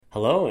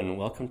Hello and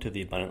welcome to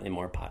the Abundantly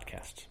More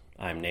podcast.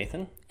 I'm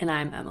Nathan. And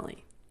I'm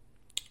Emily.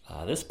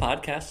 This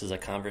podcast is a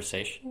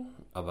conversation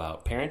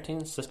about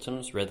parenting,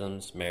 systems,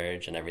 rhythms,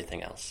 marriage, and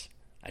everything else.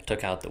 I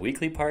took out the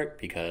weekly part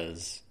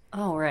because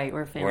Oh, right.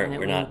 We're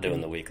we're not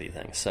doing the weekly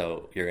thing.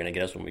 So you're going to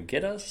get us when we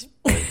get us,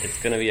 but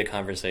it's going to be a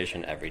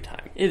conversation every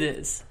time. It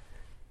is.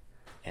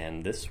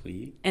 And this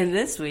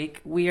week...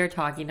 we are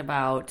talking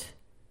about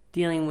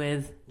dealing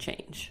with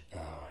change. Oh,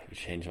 you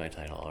changed my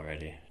title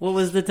already. What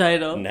was the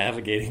title?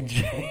 Navigating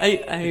change.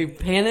 I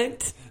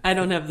panicked. I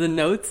don't have the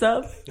notes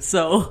up,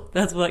 so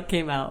that's what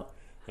came out.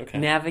 Okay.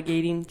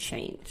 Navigating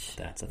change.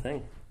 That's a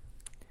thing.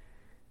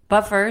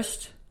 But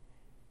first,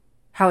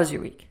 how was your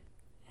week?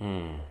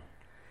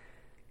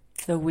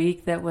 The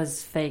week that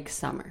was fake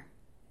summer.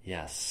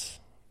 Yes.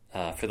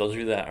 For those of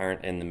you that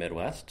aren't in the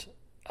Midwest,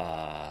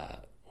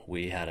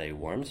 we had a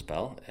warm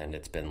spell, and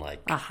it's been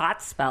a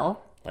hot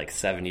spell. like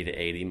 70 to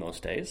 80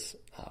 most days,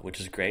 which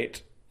is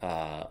great.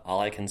 All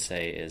I can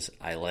say is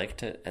I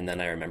liked it, and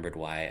then I remembered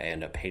why I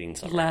ended up hating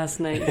summer. Last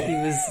night he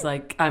was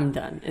like, I'm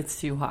done. It's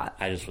too hot.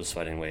 I just was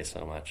sweating way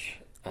so much.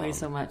 Way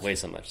so much. Way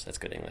so much. That's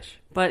good English.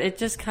 But it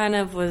just kind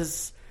of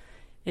was,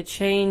 it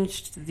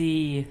changed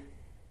the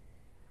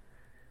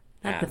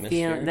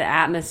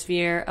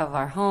atmosphere of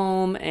our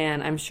home,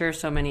 and I'm sure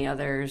so many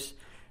others.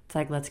 It's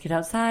like, let's get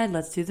outside,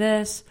 let's do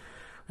this,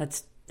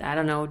 let's, I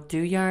don't know, do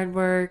yard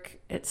work.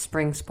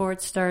 Spring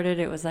sports started.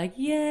 It was like,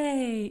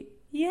 yay,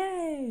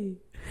 yay.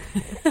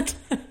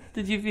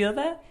 Did you feel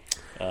that?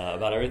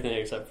 About everything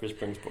except for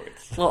spring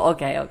sports. Well,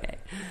 okay.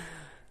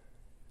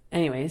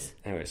 Anyways,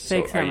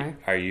 so summer.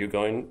 Are you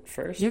going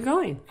first? You're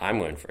going. I'm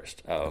going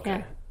first. Oh,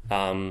 okay.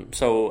 Yeah.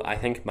 So I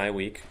think my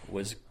week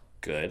was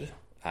good.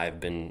 I've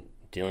been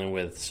dealing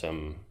with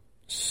some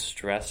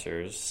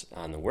stressors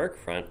on the work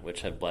front,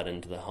 which have bled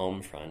into the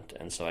home front.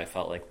 And so I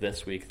felt like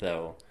this week,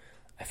 though,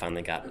 I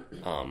finally got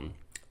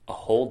a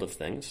hold of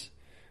things.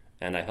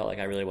 And I felt like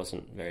I really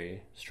wasn't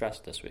very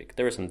stressed this week.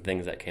 There were some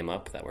things that came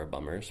up that were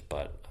bummers,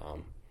 but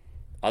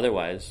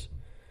otherwise...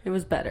 It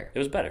was better. It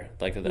was better.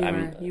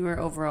 You were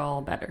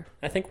overall better.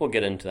 I think we'll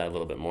get into that a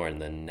little bit more in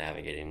the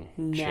navigating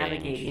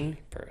change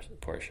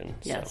portion.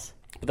 Yes. So.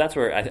 But that's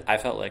where I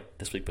felt like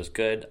this week was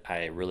good.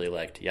 I really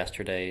liked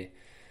yesterday.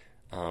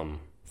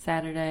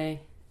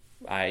 Saturday.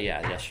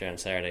 Yesterday and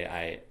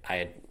Saturday.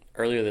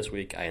 Earlier this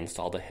week, I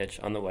installed a hitch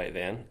on the white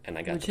van, and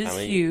I got to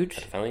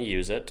finally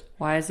use it.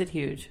 Why is it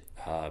huge?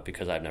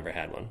 Because I've never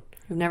had one.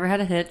 We've never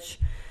had a hitch.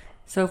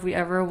 So if we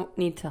ever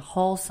need to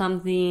haul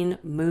something,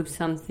 move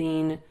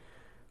something,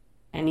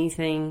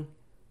 anything,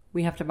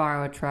 we have to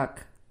borrow a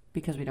truck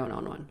because we don't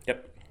own one.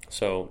 Yep.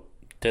 So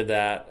did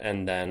that,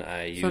 and then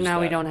I used. So now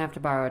we don't have to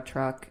borrow a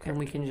truck, and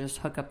we can just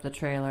hook up the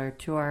trailer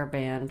to our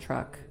van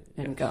truck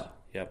and go.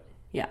 Yep.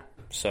 Yeah.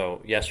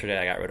 So yesterday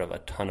I got rid of a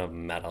ton of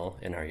metal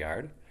in our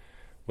yard,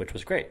 which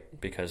was great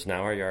because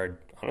now our yard,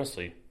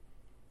 honestly,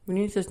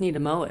 we just need to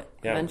mow it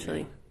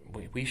eventually.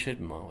 We should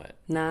mow it.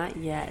 Not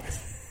yet.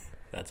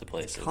 That's a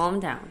place. Calm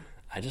down.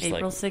 I just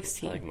April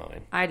 16th. I like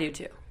mowing. I do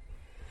too.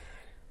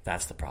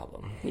 That's the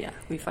problem. Yeah,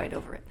 we fight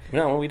over it.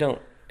 No, we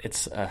don't.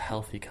 It's a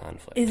healthy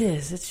conflict. It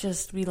is. It's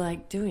just we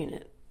like doing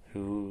it.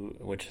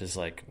 Which is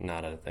like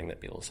not a thing that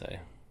people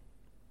say.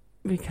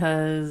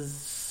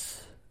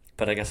 Because...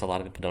 But I guess a lot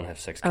of people don't have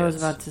 6 kids. I was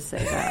about to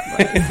say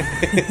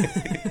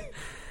that, but...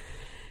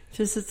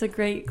 it's a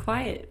great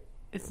quiet.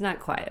 It's not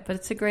quiet, but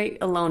it's a great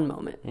alone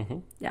moment. Mm-hmm.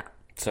 Yeah.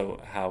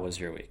 So how was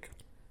your week?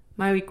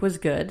 My week was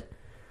good.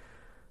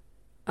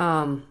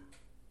 I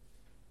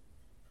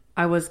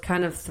was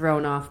kind of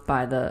thrown off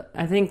by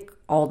I think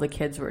all the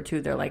kids were too.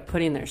 They're like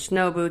putting their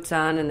snow boots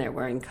on and they're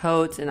wearing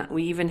coats. And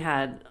we even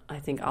had, I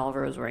think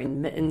Oliver was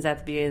wearing mittens at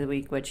the beginning of the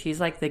week, which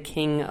he's like the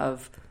king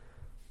of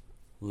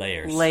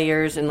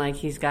layers. And like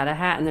he's got a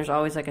hat and there's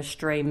always like a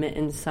stray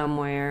mitten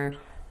somewhere,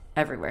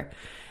 everywhere.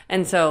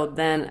 And so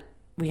then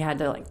we had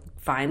to like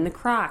find the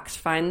Crocs,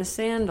 find the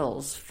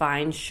sandals,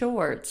 find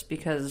shorts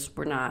because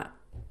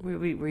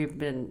we've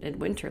been in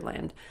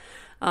Winterland.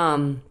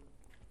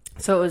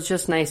 So it was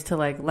just nice to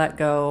like let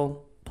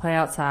go, play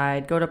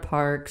outside, go to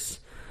parks,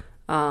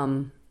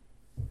 and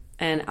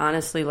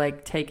honestly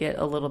like take it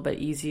a little bit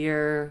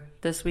easier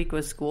this week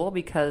with school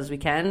because we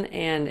can,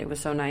 and it was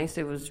so nice.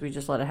 We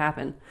just let it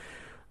happen.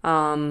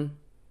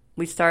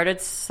 We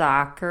started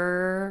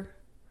soccer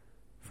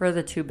for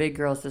the 2 big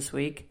girls this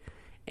week,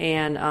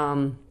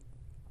 and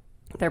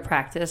their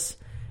practice,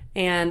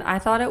 and I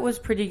thought it was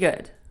pretty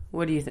good.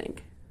 What do you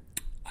think?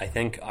 I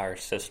think our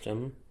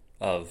system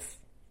of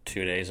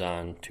 2 days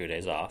on, 2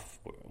 days off.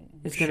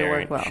 It's going to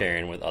work well.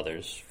 Sharing with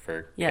others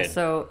for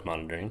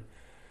monitoring.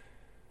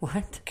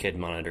 What? Kid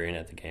monitoring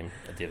at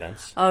the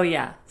events. Oh,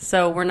 yeah.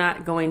 So we're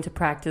not going to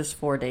practice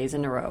 4 days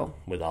in a row.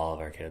 With all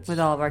of our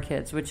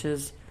kids. Which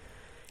is,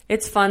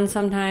 it's fun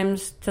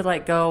sometimes to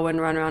like go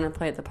and run around and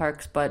play at the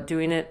parks, but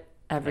doing it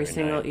every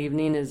single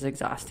evening is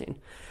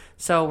exhausting.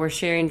 So we're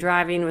sharing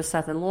driving with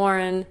Seth and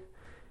Lauren,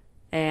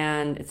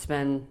 and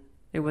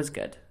it was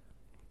good.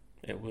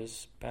 It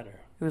was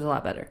better. It was a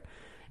lot better.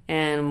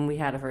 And we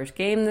had a first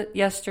game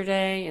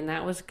yesterday, and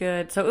that was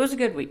good. So it was a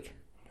good week.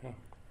 Yeah.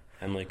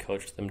 Emily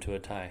coached them to a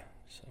tie.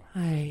 So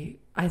I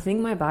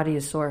think my body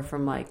is sore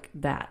from like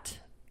that.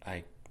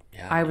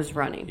 I was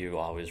running. You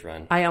always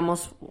run. I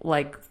almost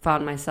like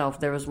found myself.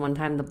 There was one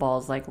time the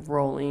ball's like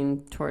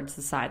rolling towards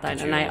the sideline,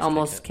 and I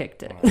almost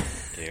kicked it Oh,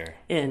 dear.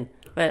 in,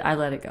 but I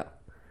let it go.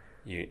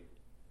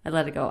 I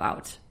let it go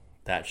out.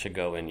 That should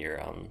go in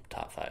your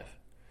top 5.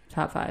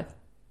 Top 5.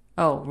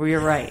 Oh, well, you're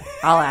right.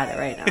 I'll add it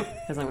right now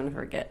because I'm going to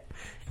forget.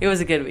 It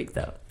was a good week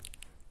though.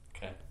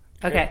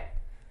 Okay.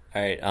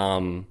 All right.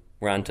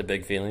 We're on to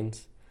Big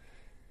Feelings.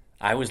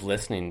 I was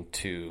listening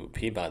to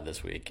Peabody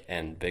this week,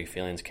 and Big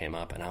Feelings came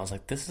up, and I was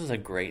like, this is a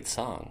great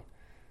song.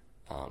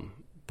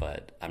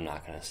 But I'm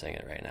not going to sing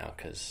it right now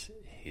because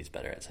he's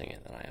better at singing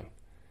it than I am.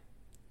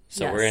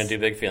 So We're going to do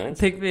Big Feelings.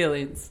 Big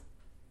Feelings.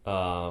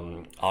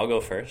 I'll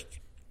go first.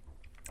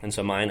 And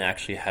so mine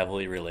actually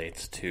heavily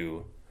relates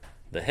to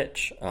the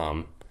hitch.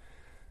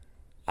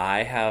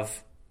 I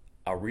have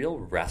a real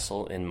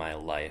wrestle in my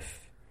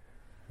life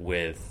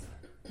with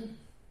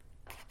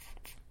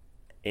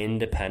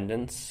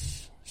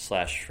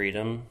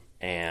independence/freedom,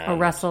 and a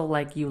wrestle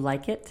like you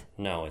like it?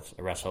 No, it's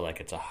a wrestle like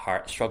it's a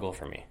hard struggle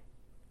for me.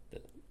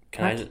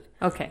 Can I just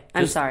okay?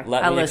 I'm sorry.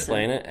 Let I'll me listen.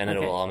 explain it, and it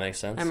will all make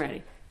sense. I'm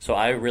ready. So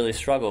I really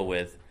struggle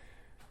with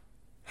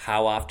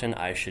how often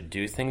I should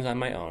do things on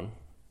my own,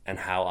 and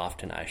how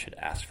often I should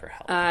ask for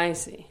help. I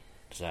see.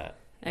 I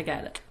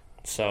got it.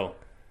 So,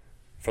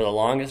 for the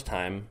longest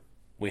time,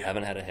 we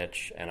haven't had a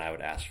hitch, and I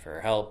would ask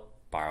for help,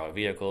 borrow a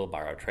vehicle,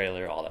 borrow a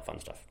trailer, all that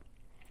fun stuff.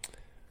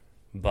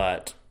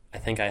 But I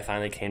think I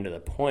finally came to the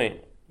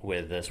point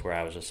with this where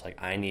I was just like,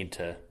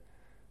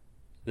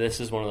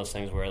 this is one of those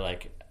things where,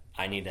 like,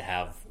 I need to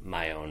have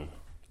the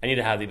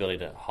ability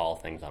to haul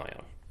things on my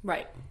own.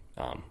 Right.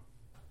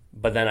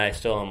 But then I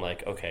still am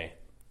like, okay,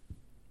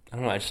 I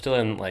don't know, I still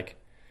am like,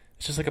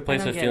 it's just like a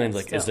place of feelings,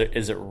 like,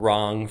 is it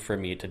wrong for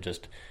me to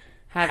just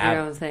have your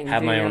own thing,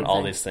 have my own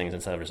all these things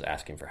instead of just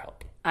asking for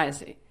help? I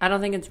see. I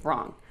don't think it's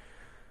wrong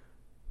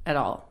at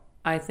all.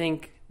 I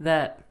think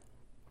that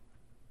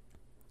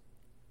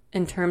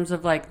in terms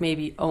of like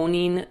maybe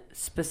owning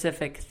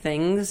specific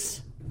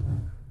things,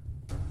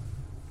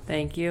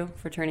 thank you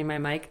for turning my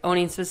mic,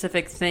 owning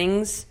specific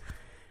things,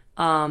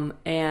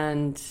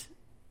 and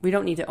we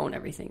don't need to own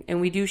everything.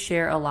 And we do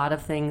share a lot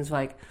of things,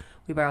 like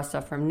we borrow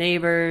stuff from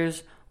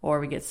neighbors, or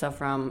we get stuff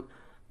from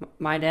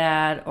my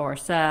dad or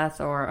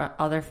Seth or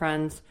other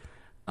friends.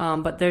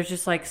 But there's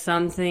just like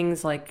some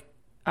things like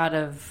out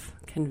of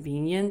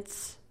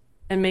convenience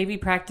and maybe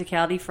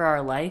practicality for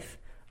our life.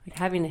 Like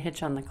having a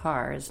hitch on the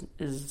car is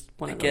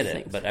one of those things. I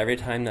get it, but every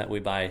time that we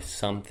buy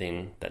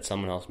something that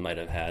someone else might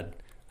have had,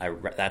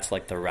 that's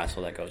like the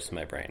wrestle that goes to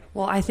my brain.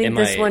 Well, I think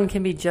this one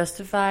can be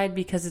justified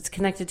because it's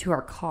connected to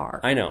our car.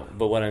 I know,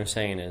 but what I'm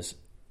saying is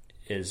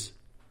I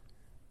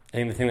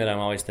think the thing that I'm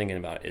always thinking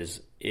about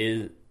is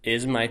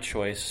my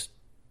choice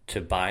to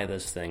buy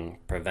this thing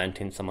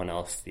preventing someone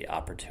else the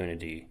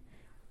opportunity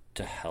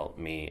to help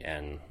me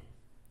and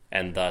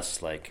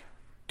thus like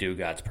do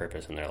God's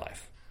purpose in their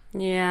life?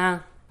 Yeah.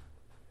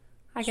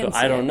 I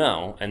don't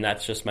know, and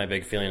that's just my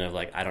big feeling of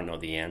like I don't know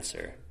the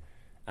answer.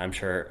 I'm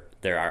sure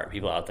there are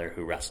people out there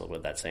who wrestle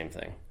with that same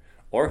thing,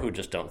 or who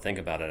just don't think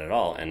about it at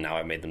all, and now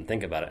I made them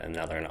think about it, and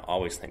now they're going to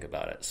always think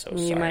about it. So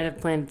you might have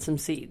planted some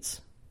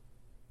seeds.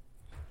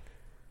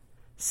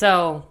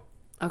 So,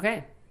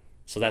 okay.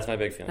 So that's my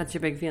big feeling. That's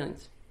your big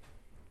feelings.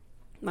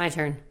 My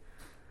turn.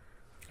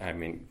 I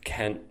mean,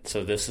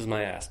 so this is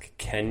my ask.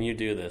 Can you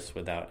do this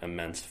without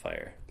immense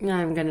fire?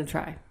 I'm going to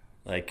try.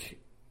 Like,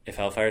 if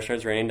hellfire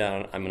starts raining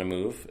down, I'm going to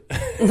move.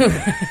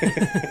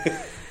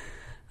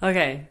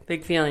 Okay,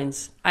 big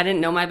feelings. I didn't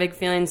know my big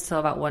feelings till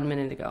about 1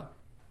 minute ago.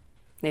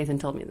 Nathan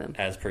told me them.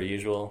 As per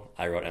usual,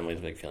 I wrote Emily's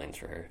big feelings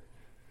for her.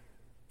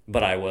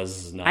 But I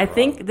was not wrong.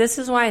 think this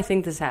is why I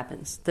think this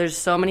happens. There's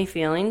so many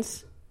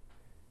feelings.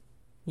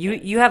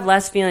 You have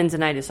less feelings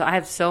than I do, so I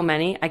have so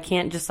many. I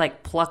can't just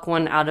like pluck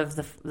one out of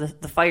the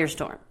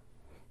firestorm,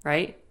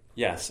 right?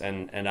 Yes,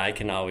 and I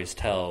can always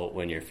tell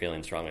when you're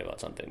feeling strongly about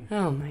something.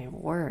 Oh my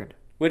word!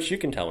 Which you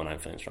can tell when I'm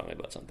feeling strongly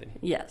about something.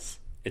 Yes.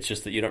 It's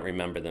just that you don't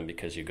remember them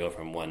because you go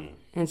from one.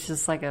 It's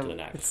just like to the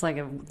next. It's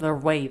like they're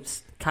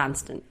waves,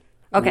 constant.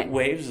 Okay.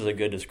 Waves is a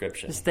good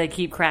description. Just they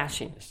keep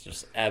crashing. It's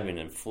just ebbing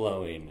and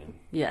flowing. And,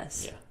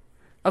 yes. Yeah.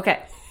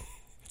 Okay.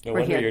 No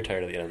wonder you're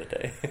tired at the end of the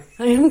day.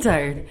 I am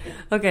tired.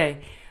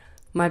 Okay.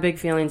 My big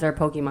feelings are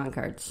Pokemon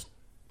cards.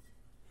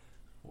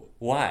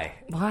 Why?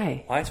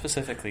 Why? Why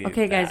specifically?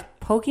 Okay, guys.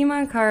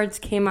 Pokemon cards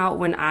came out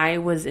when I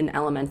was in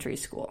elementary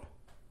school.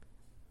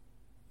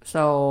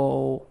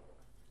 So,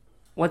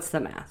 what's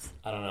the math?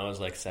 I don't know. It was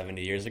like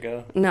 70 years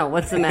ago. No,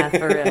 what's the math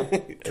for real?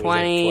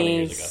 20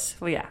 years ago.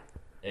 Well, yeah.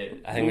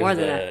 I think more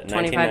than that.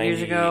 25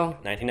 years ago.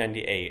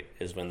 1998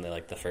 is when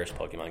the first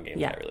Pokemon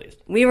games got released.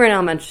 We were in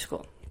elementary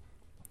school.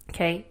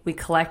 Okay, we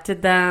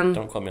collected them.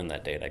 Don't quote me on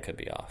that date. I could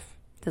be off.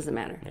 Doesn't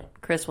matter. No.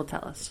 Chris will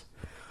tell us.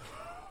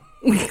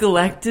 We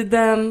collected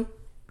them.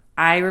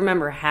 I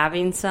remember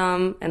having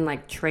some and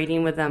like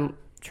trading them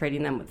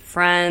with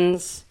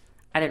friends.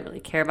 I didn't really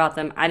care about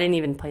them. I didn't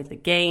even play the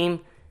game.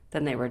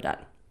 Then they were done.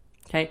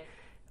 Okay?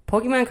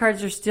 Pokemon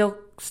cards are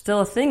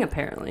still a thing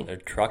apparently. They're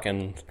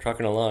trucking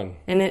along.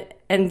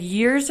 And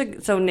years ago,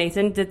 so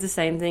Nathan did the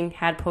same thing,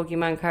 had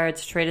Pokemon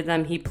cards, traded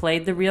them. He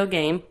played the real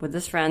game with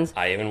his friends.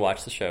 I even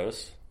watched the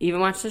shows.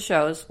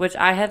 Which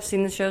I have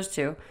seen the shows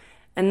too.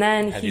 And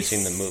then Have you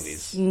seen the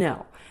movies?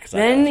 No.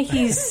 Then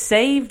he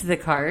saved the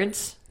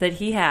cards that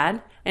he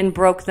had and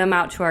broke them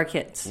out to our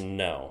kids.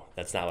 No,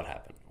 that's not what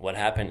happened. What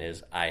happened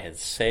is I had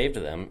saved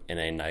them in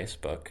a nice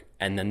book,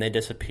 and then they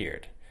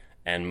disappeared.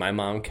 And my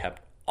mom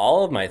kept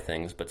all of my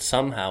things, but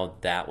somehow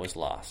that was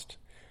lost.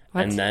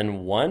 What? And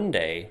then one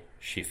day,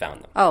 she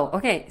found them. Oh,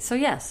 okay. So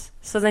yes.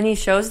 So then he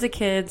shows the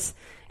kids.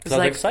 Because I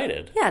was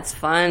excited. Yeah, it's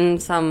fun,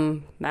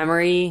 some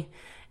memory.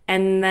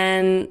 And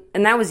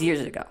that was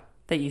years ago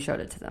that you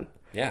showed it to them.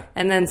 Yeah.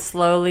 And then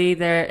slowly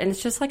and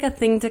it's just like a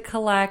thing to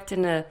collect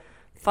and a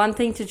fun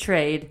thing to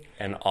trade.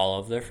 And all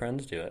of their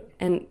friends do it.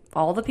 And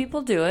all the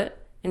people do it.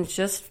 And it's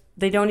just,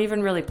 they don't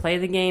even really play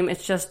the game.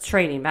 It's just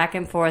trading back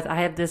and forth.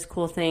 I have this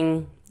cool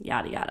thing,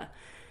 yada, yada.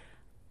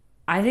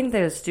 I think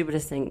they're the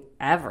stupidest thing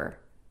ever.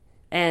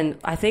 And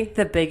I think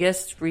the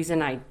biggest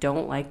reason I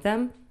don't like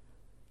them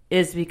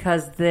is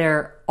because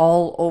they're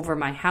all over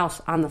my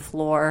house on the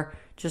floor,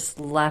 just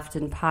left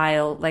and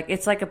piled. Like,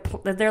 it's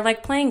like they're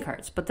like playing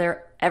cards, but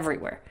they're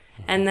everywhere.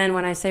 And then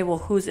when I say, well,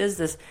 whose is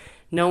this?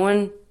 No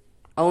one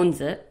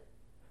owns it.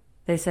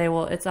 They say,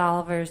 well, it's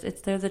Oliver's.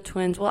 They're the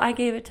twins. Well, I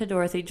gave it to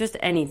Dorothy. Just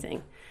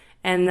anything.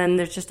 And then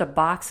there's just a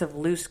box of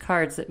loose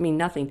cards that mean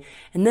nothing.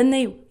 And then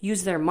they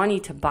use their money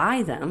to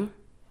buy them.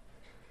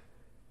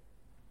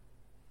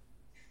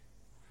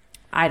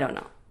 I don't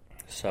know.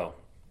 So,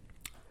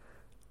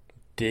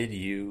 did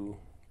you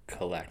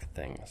collect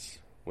things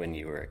when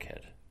you were a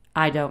kid?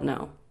 I don't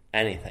know.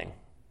 Anything.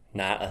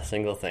 Not a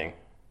single thing.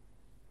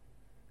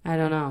 I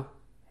don't know.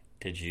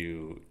 I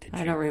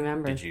don't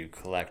remember. Did you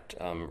collect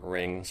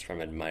rings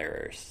from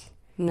admirers?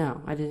 No,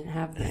 I didn't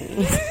have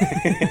any.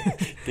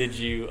 Did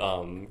you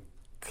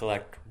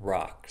collect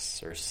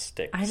rocks or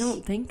sticks? I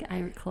don't think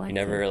I collected. You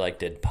never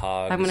did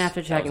pogs? I'm going to have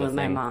to check in with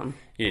my mom.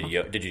 Did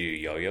you do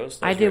yo-yos?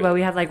 I do, but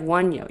we had like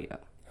one yo-yo.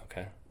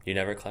 Okay. You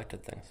never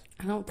collected things?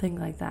 I don't think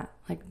like that.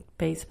 Like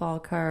baseball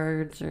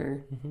cards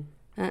or...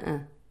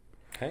 Okay.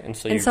 And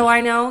so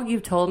I know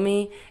you've told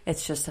me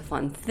it's just a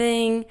fun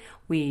thing.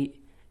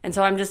 And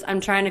so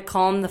I'm trying to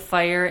calm the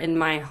fire in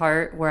my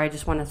heart where I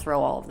just want to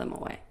throw all of them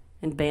away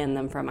and ban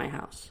them from my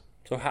house.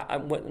 So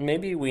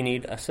maybe we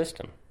need a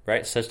system,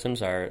 right?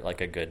 Systems are like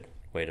a good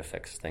way to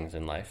fix things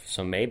in life.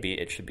 So maybe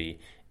it should be,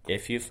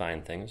 if you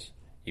find things,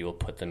 you will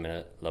put them in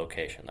a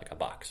location, like a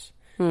box.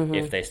 Mm-hmm.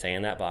 If they stay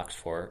in that box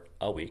for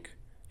a week,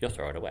 you'll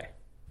throw it away.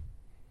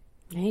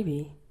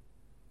 Maybe.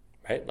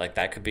 Right? Like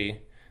that could be,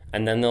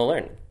 and then they'll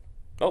learn.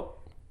 Oh,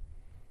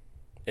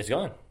 it's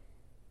gone.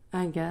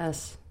 I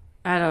guess.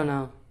 I don't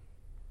know.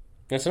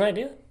 It's an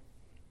idea.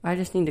 I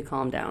just need to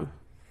calm down.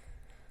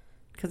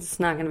 Because it's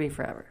not going to be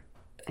forever.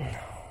 No.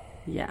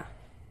 Yeah.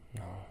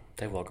 No.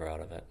 They will grow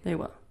out of it. They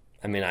will.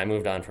 I mean, I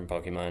moved on from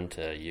Pokemon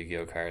to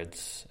Yu-Gi-Oh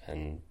cards,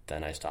 and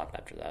then I stopped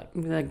after that.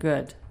 They're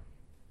good.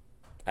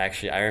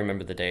 Actually, I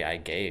remember the day I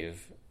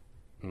gave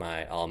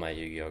all my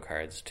Yu-Gi-Oh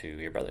cards to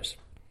your brothers.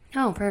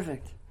 Oh,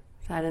 perfect.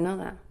 I didn't know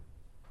that.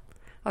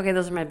 Okay,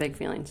 those are my big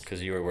feelings.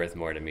 Because you were worth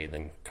more to me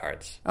than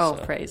cards. Oh,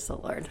 so. Praise the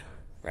Lord.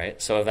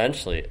 Right? So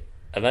eventually,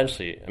 I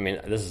mean,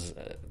 this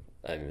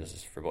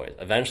is for boys.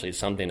 Eventually,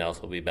 something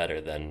else will be better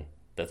than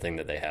the thing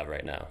that they have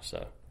right now.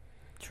 So,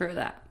 true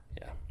that.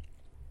 Yeah.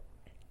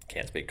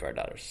 Can't speak to our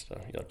daughters,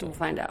 so you'll have to. We'll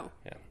find out.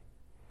 Yeah.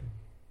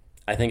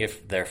 I think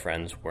if their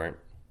friends weren't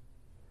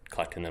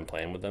collecting them,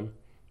 playing with them,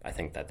 I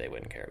think that they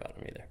wouldn't care about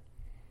them either.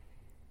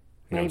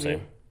 You know what I'm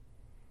saying?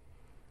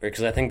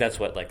 Because I think that's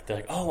what, they're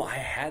like, oh, I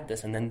had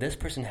this, and then this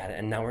person had it,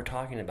 and now we're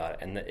talking about it,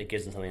 and it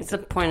gives them something to talk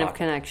about. It's a point of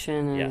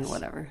connection and yes.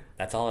 whatever.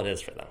 That's all it is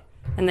for them.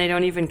 And they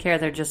don't even care.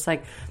 They're just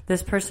like,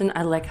 this person,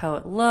 I like how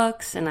it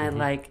looks, and I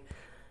like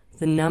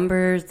the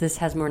numbers. This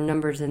has more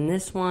numbers than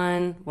this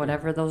one,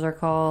 whatever those are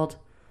called.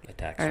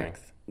 Attack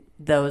strength.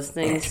 Those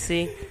things,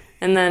 see?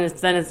 And then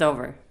it's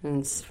over,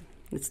 and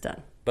it's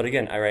done. But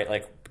again,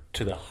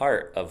 to the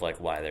heart of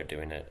why they're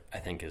doing it, I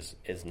think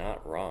is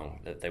not wrong,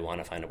 that they want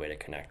to find a way to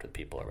connect with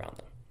people around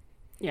them.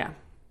 Yeah.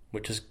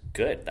 Which is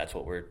good. That's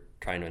what we're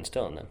trying to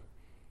instill in them.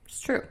 It's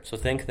true. So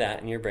think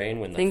that in your brain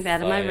when the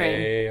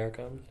fire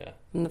comes. Yeah.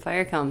 When the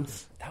fire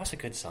comes. That was a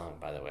good song,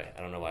 by the way. I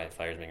don't know why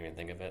fire's making me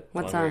think of it.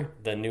 What song?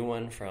 The new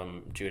one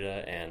from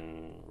Judah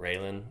and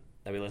Raylan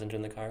that we listened to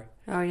in the car.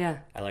 Oh, yeah.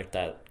 I liked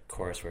that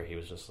chorus where he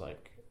was just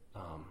like,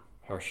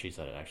 or she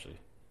said it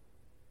actually.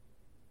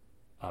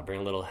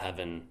 Bring a little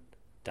heaven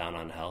down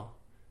on hell.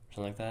 Or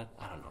something like that.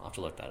 I don't know. I'll have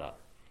to look that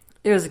up.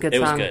 It was a good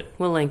song. It was good.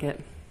 We'll link it.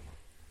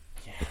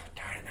 Yeah,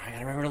 darn it. Now I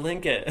gotta remember to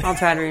link it. I'll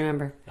try to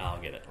remember. I'll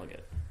get it. I'll get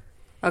it.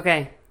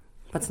 Okay.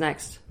 What's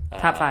next?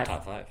 Top 5.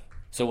 Top 5.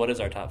 So what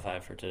is our top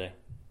 5 for today?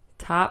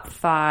 Top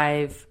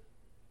 5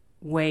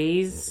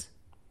 ways...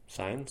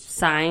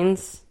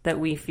 Signs that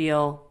we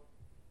feel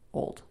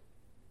old.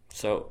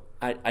 So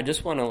I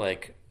just want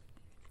to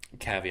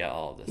caveat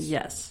all of this.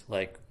 Yes.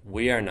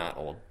 We are not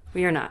old.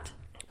 We are not.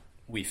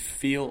 We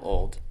feel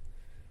old.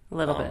 A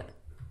little bit.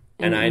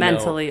 And I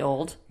mentally know,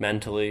 old.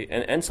 Mentally,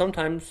 and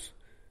sometimes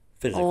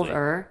physically.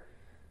 Older.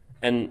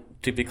 And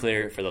to be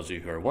clear, for those of you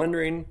who are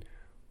wondering,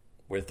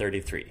 we're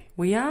 33.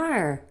 We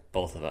are.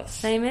 Both of us.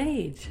 Same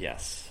age.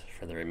 Yes,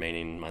 for the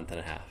remaining month and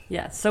a half.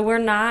 Yeah, so we're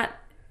not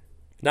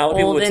Not what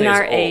people old would in say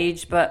our is old.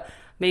 age, but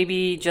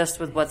maybe just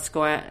with what's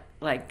going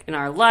like in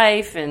our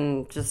life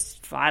and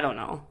just, I don't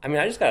know. I mean,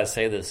 I just got to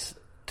say this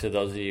to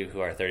those of you who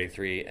are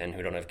 33 and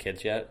who don't have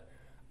kids yet.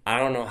 I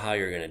don't know how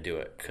you're going to do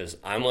it, because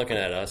I'm looking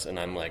at us and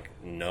I'm like,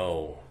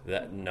 no,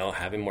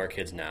 having more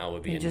kids now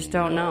would be You just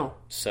don't know.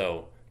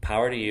 So,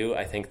 power to you.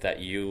 I think that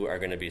you are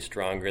going to be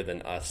stronger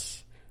than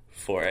us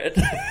for it.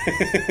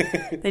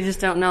 They just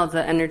don't know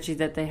the energy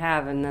that they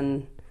have, and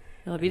then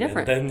it'll be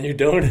different. And then you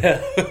don't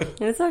have.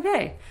 And it's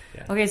okay.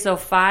 Yeah. Okay, so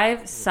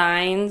 5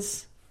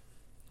 signs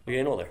You're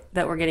getting older.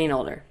 that we're getting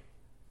older,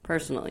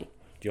 personally.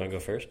 Do you want to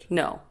go first?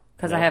 No,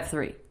 because No. I have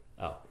 3.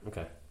 Oh,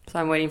 okay. So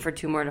I'm waiting for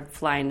 2 more to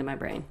fly into my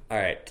brain. All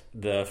right.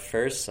 The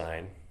first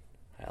sign,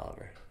 hi,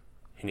 Oliver.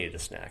 He needed a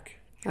snack.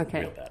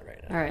 Okay. Real bad right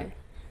now. All right.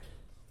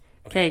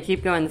 Okay,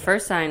 keep going. The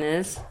first sign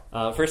is...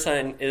 First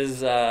sign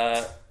is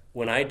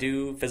when I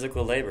do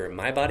physical labor,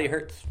 my body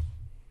hurts.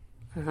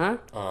 Uh-huh.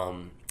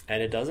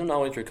 And it doesn't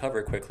always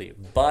recover quickly,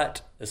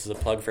 but this is a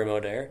plug for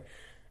Modere.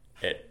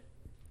 It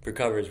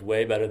recovers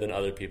way better than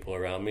other people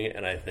around me,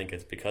 and I think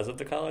it's because of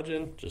the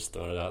collagen. Just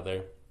throwing it out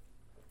there.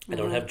 I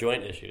don't have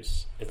joint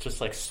issues. It's just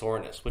like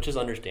soreness, which is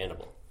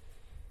understandable.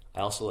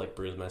 I also like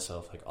bruise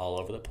myself like all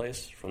over the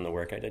place from the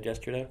work I did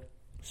yesterday.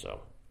 So,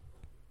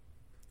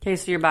 Okay,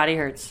 so your body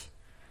hurts.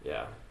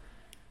 yeah.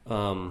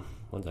 1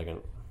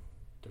 second.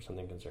 There's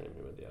something concerning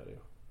me with the audio.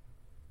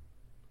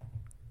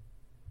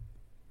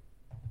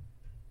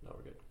 No,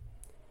 we're good.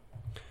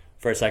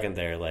 For a second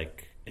there,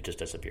 like, it just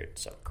disappeared,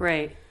 so.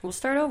 Great. We'll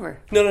start over.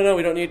 No,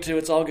 we don't need to.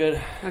 It's all good.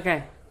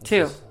 Okay.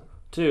 2.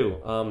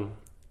 2.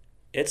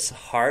 It's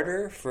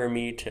harder for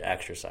me to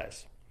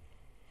exercise.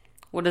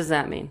 What does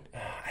that mean?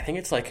 I think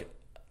it's like,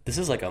 this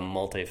is like a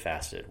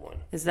multifaceted one.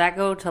 Does that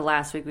go to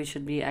last week we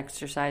should be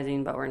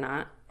exercising, but we're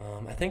not?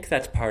 I think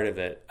that's part of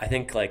it. I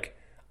think, like,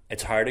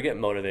 it's hard to get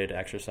motivated to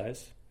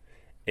exercise.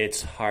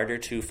 It's harder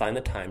to find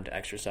the time to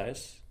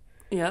exercise.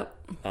 Yep.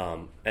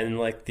 And,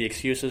 like, the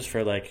excuses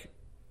for, like,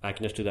 I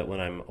can just do that when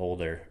I'm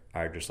older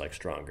are just, like,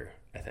 stronger,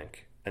 I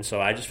think. And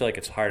so I just feel like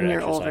it's harder When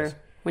to you're exercise. older.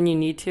 When you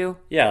need to?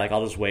 Yeah, like,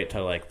 I'll just wait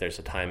till, like, there's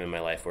a time in my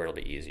life where it'll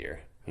be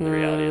easier. And the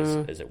reality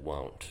is it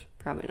won't.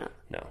 Probably not.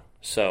 No.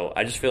 So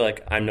I just feel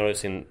like I'm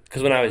noticing,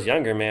 because when I was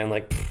younger, man,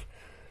 like,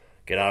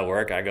 get out of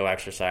work, I go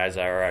exercise,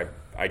 or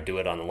I do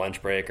it on the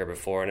lunch break or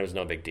before, and it was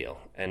no big deal.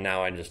 And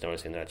now I'm just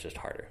noticing that it's just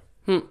harder.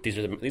 These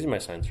are my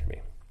signs for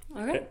me.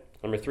 Okay.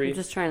 Number 3, I'm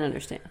just trying to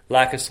understand.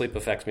 lack of sleep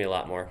affects me a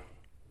lot more.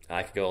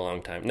 I could go a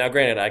long time. Now,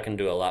 granted, I can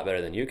do a lot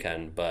better than you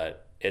can,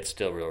 but it's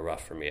still real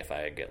rough for me if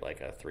I get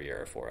like a 3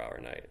 or a 4 hour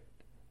night.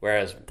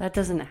 Whereas That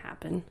doesn't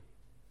happen.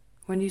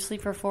 When do you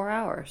sleep for 4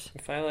 hours?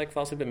 if I like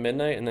fall asleep at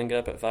midnight and then get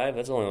up at 5,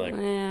 that's only like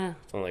Yeah.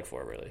 it's only like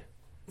 4 really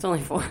It's only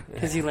 4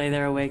 because you lay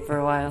there awake for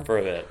a while. for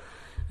a bit.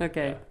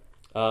 Okay.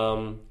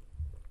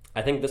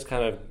 I think this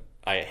kind of,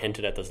 I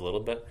hinted at this a little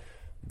bit,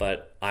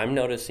 but I'm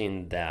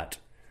noticing that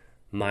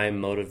my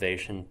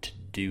motivation to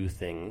do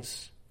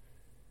things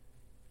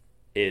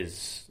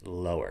is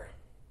lower.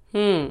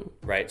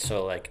 Right?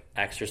 So, like,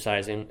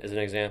 exercising is an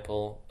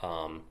example.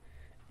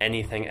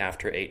 Anything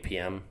after 8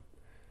 p.m.,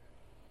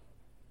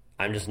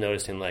 I'm just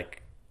noticing,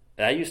 like,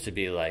 that used to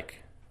be, like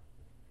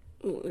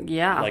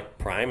Yeah.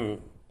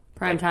 prime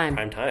time.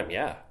 Prime time,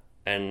 yeah.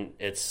 And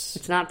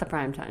it's Not the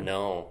prime time.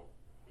 no.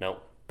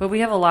 But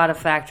we have a lot of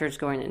factors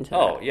going into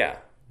Oh, that. yeah.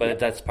 But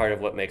that's part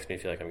of what makes me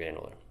feel like I'm getting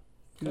older.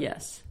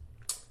 Yes.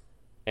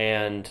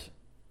 And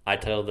I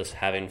tell this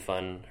having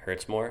fun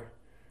hurts more.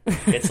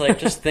 It's like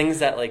just things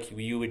that like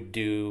you would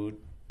do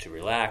to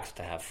relax,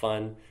 to have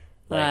fun.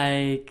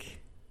 Like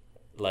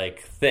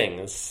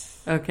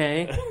things.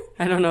 Okay.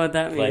 I don't know what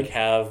that means. Like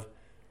have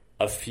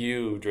a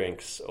few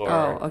drinks or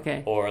Oh,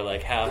 okay. or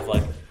like have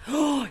like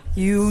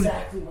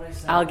Exactly what I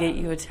said. I'll get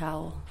you a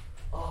towel.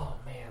 oh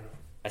man.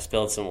 I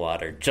spilled some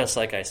water just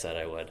like I said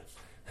I would.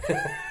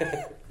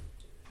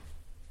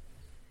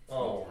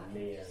 Oh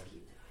man.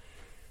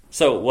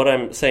 So what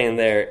I'm saying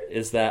there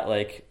is that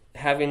like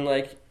having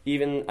like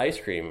even ice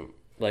cream,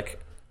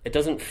 like it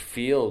doesn't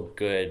feel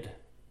good.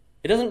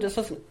 It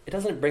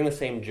doesn't bring the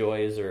same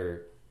joys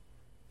or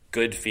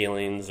good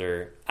feelings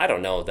or I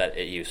don't know that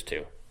it used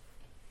to.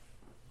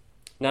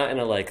 Not in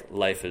a like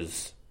life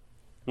is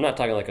I'm not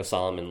talking like a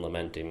Solomon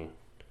lamenting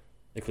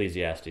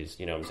Ecclesiastes,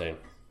 you know what I'm saying?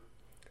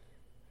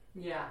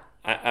 Yeah.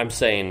 I'm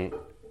saying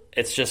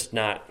it's just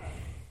not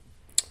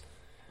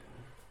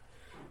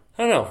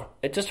I don't know.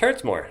 It just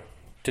hurts more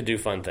to do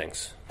fun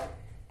things.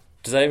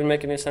 Does that even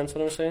make any sense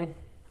what I'm saying?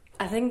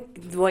 I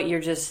think what you're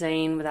just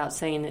saying without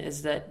saying it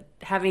is that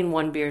having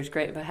one beer is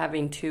great, but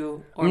having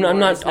 2 or more I'm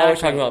not is always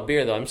talking great. about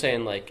beer though. I'm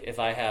saying like if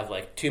I have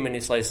like too many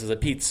slices of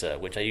pizza,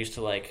 which I used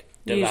to like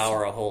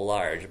devour a whole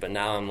large, but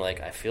now I'm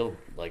like I feel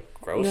like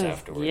gross No,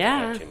 afterwards. yeah.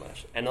 If I have too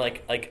much. And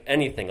like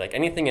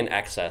anything in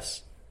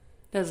excess,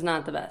 That's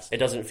not the best. it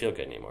doesn't feel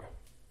good anymore.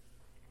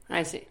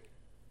 I see.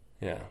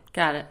 Yeah.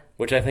 Got it.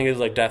 Which I think is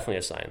like definitely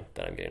a sign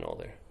that I'm getting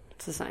older.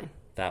 It's a sign.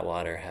 That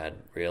water had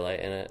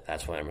rheolite in it.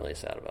 That's why I'm really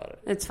sad about it.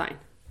 It's fine.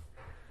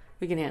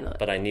 We can handle it.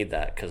 But I need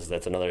that because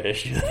that's another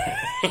issue.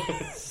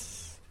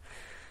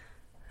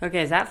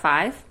 Okay, is that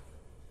 5?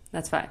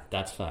 That's 5.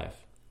 That's 5.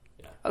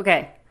 Yeah.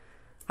 Okay.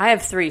 I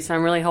have 3, so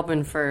I'm really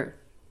hoping for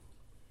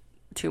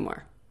 2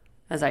 more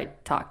as I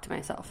talk to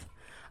myself.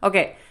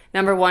 Okay,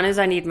 number 1 is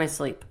I need my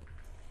sleep.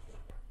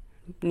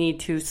 Need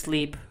to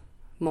sleep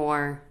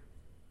more,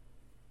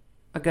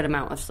 a good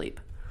amount of sleep.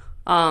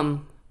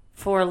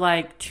 For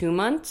like 2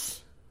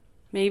 months,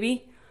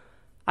 maybe,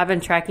 I've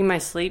been tracking my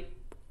sleep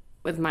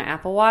with my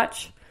Apple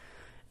Watch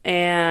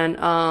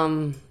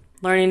and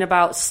learning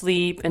about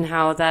sleep and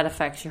how that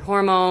affects your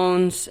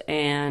hormones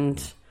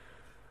and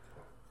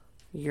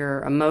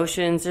your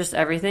emotions, just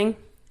everything.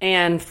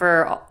 And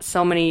for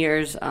so many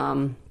years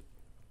of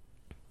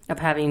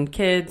having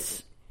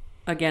kids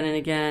again and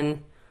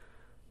again,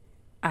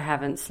 I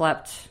haven't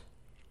slept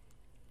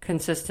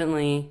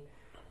consistently.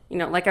 You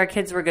know, like our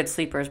kids were good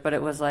sleepers, but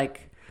it was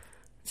like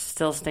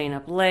still staying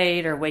up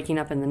late or waking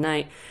up in the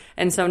night.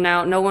 And so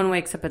now no one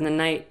wakes up in the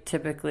night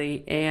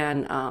typically,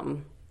 and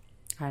I'm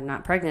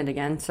not pregnant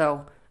again,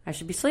 so I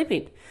should be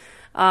sleeping.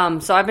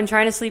 So I've been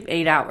trying to sleep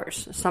 8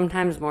 hours,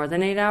 sometimes more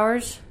than 8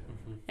 hours.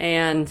 Mm-hmm.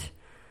 And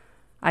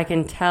I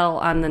can tell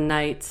on the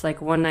nights,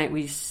 like one night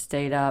we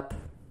stayed up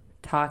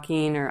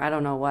talking or I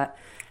don't know what,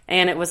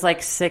 and it was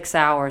like 6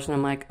 hours, and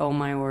I'm like, oh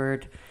my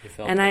word.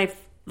 And I,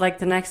 like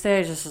the next day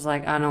I just was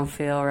like, I don't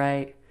feel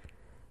right.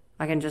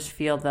 I can just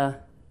feel the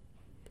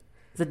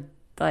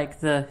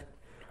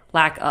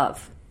lack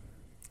of.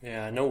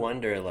 Yeah, no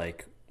wonder,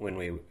 like, when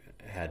we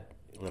had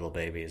little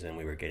babies and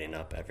we were getting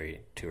up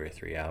every 2 or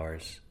 3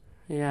 hours.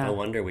 Yeah. No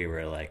wonder we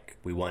were, like,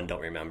 we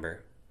don't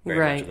remember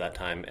very much of that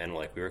time, and,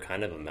 like, we were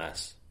kind of a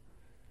mess.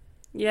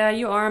 Yeah,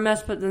 you are a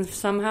mess, but then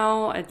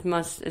somehow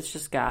it's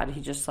just God.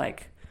 He just,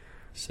 like,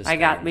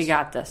 Sustains. we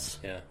got this.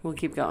 Yeah. We'll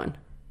keep going.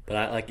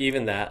 But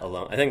even that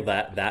alone, I think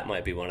that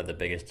might be one of the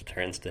biggest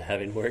deterrents to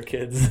having more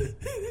kids.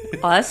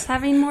 Us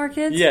having more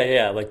kids?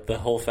 Yeah, like the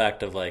whole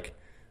fact of like,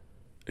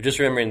 just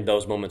remembering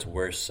those moments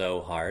were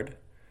so hard.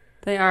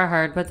 They are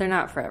hard, but they're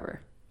not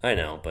forever. I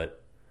know,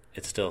 but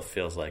it still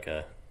feels like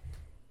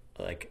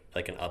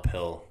like an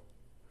uphill,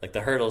 like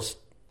the hurdles.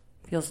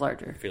 Feels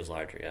larger. Feels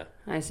larger, yeah.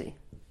 I see.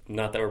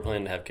 Not that we're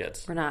planning to have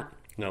kids. We're not.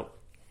 Nope.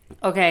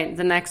 Okay,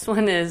 the next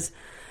one is,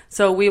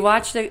 so we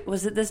watched it,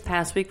 was it this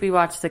past week? We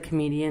watched the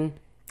comedian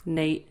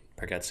Nate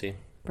Bargatze.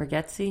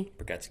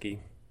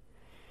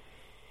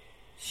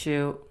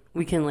 Shoot,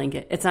 we can link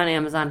it. It's on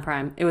Amazon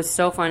Prime. It was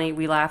so funny.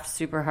 We laughed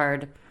super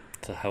hard.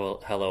 It's a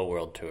Hello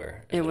World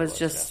tour. It was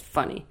just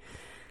funny.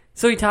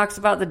 So he talks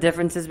about the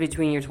differences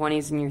between your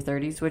 20s and your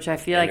 30s, which I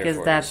feel like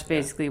that's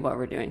basically what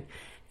we're doing.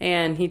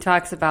 And he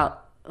talks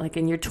about, like,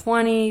 in your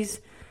 20s,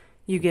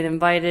 you get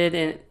invited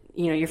and,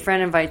 you know, your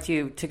friend invites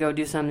you to go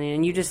do something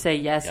and you just say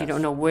yes. You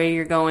don't know where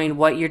you're going,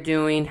 what you're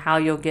doing, how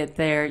you'll get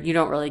there. You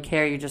don't really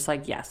care. You're just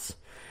like, yes.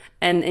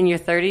 And in your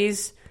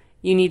 30s,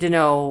 you need to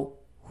know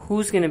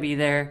who's going to be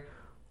there,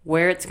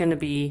 where it's going to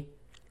be,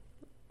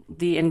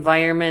 the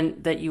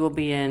environment that you will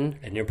be in.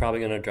 And you're probably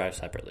going to drive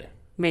separately.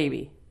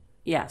 Maybe.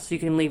 Yeah, so you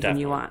can leave when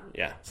you want.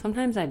 Yeah.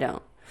 Sometimes I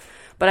don't.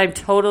 But I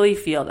totally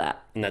feel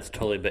that. And that's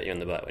totally bit you in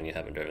the butt when you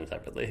haven't driven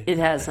separately. It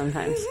has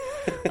sometimes.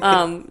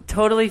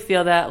 Totally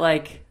feel that,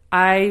 like,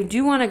 I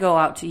do want to go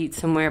out to eat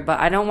somewhere, but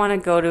I don't want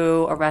to go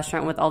to a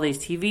restaurant with all these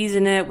TVs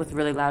in it, with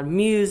really loud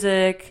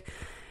music,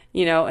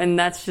 you know, and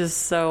that's just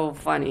so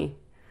funny.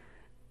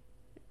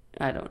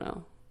 I don't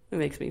know. It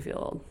makes me feel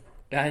old.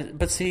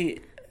 But see,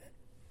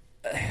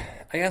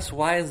 I guess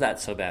why is that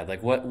so bad?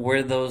 Like, what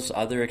were those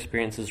other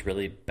experiences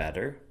really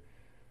better?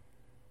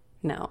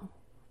 No.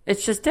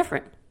 It's just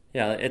different.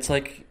 Yeah, it's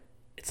like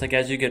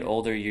as you get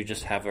older, you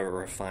just have a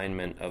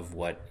refinement of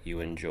what you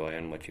enjoy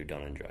and what you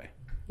don't enjoy.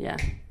 Yeah.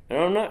 And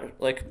I'm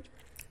not, like,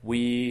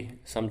 we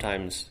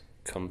sometimes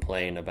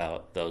complain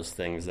about those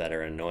things that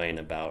are annoying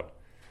about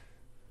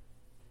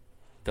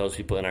those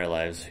people in our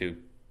lives who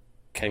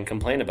can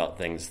complain about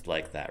things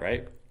like that,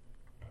 right?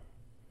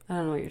 I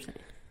don't know what you're saying.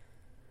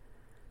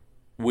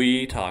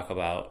 We talk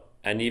about,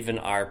 and even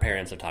our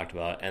parents have talked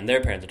about, and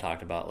their parents have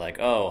talked about, like,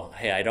 oh,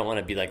 hey, I don't want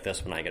to be like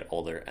this when I get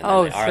older. And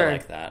then they are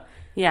like that.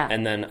 Yeah.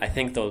 And then I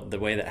think the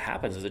way that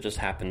happens is it just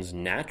happens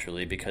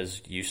naturally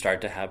because you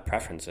start to have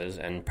preferences,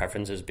 and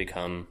preferences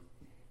become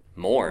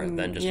more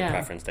than just a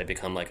preference. They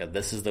become like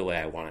this is the way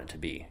I want it to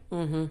be.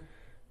 Mm-hmm.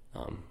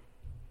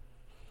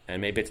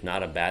 And maybe it's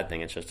not a bad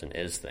thing. It's just an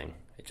is thing.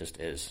 It just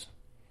is.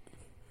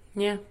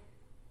 Yeah.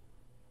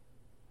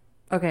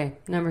 Okay,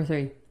 number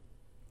 3.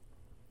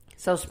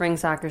 So spring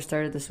soccer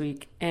started this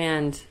week,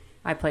 and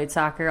I played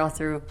soccer all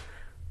through,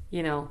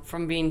 you know,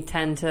 from being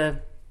 10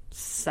 to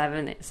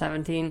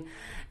 17.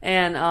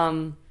 And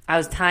I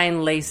was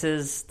tying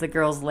laces, the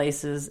girls'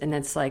 laces, and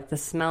it's like the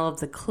smell of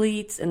the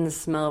cleats and the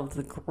smell of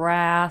the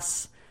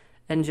grass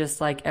and just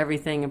like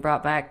everything. It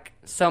brought back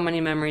so many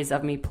memories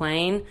of me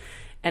playing.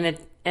 And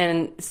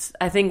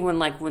I think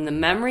when the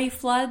memory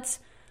floods,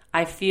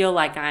 I feel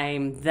like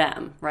I'm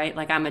them, right?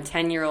 Like I'm a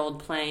 10-year-old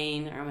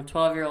playing or I'm a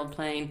 12-year-old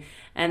playing.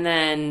 And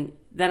then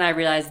I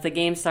realize the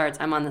game starts,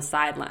 I'm on the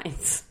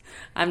sidelines.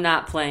 I'm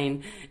not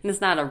playing. And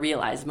it's not a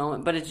realized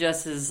moment, but it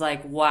just is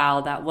like,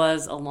 wow, that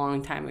was a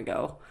long time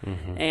ago.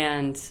 Mm-hmm.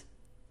 And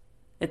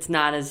it's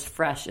not as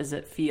fresh as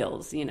it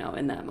feels, you know,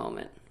 in that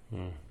moment.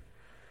 Mm.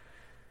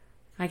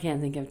 I can't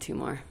think of two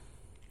more.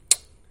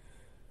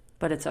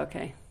 But it's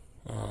okay.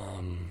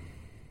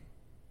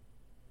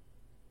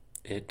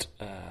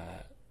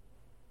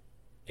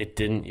 It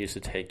didn't used to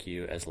take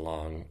you as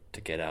long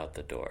to get out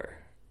the door.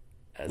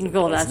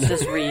 Well, that's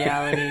just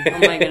reality. Oh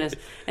my goodness.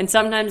 And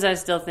sometimes I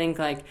still think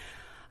like,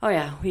 oh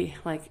yeah,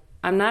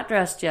 I'm not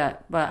dressed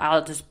yet, but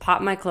I'll just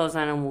pop my clothes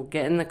on and we'll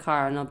get in the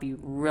car and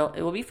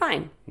it will be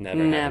fine.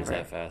 Never happens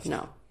that fast.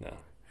 No.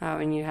 How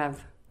when you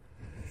have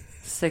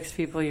 6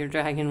 people you're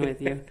dragging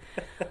with you.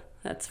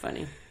 That's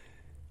funny.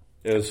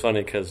 It was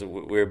funny because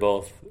we were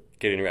both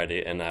getting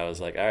ready, and I was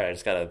like, all right, I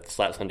just got to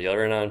slap some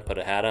deodorant on, put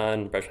a hat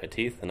on, brush my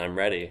teeth, and I'm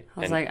ready.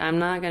 I was like, I'm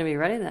not going to be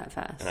ready that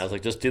fast. And I was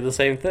like, just do the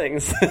same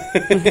things.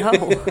 No.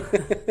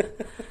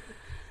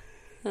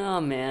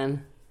 Oh,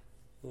 man.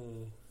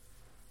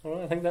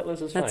 Well, I think that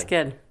list is fine. That's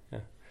good. Yeah.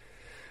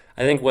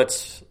 I think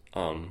what's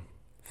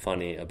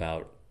funny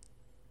about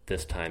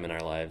this time in our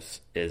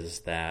lives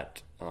is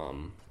that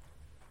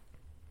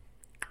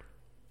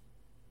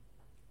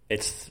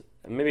it's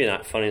maybe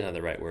not funny is not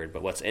the right word,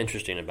 but what's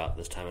interesting about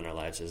this time in our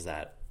lives is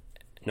that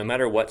no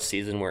matter what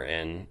season we're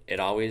in, it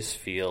always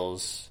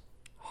feels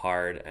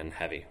hard and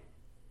heavy.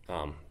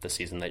 The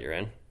season that you're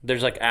in,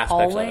 there's like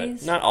aspects of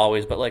it, not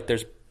always, but like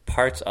there's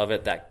parts of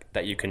it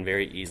that you can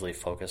very easily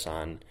focus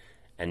on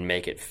and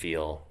make it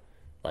feel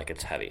like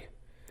it's heavy.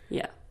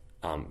 Yeah.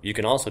 You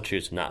can also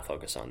choose to not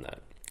focus on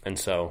that, and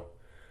so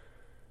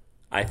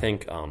I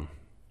think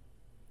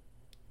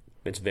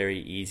it's very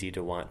easy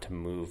to want to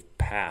move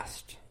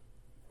past.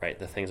 Right,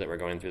 the things that we're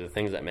going through, the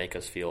things that make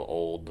us feel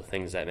old, the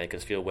things that make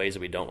us feel ways that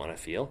we don't want to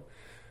feel,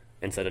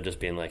 instead of just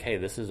being like, "Hey,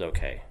 this is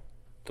okay,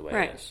 the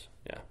way it is."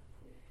 Yeah,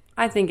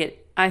 I think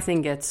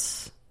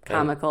it's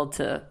comical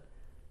to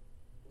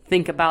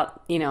think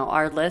about, you know,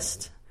 our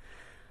list,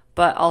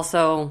 but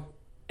also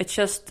it's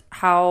just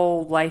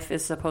how life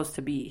is supposed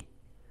to be.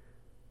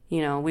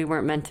 You know, we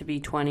weren't meant to be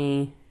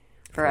 20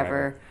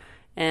 forever.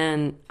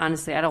 And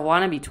honestly, I don't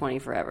want to be 20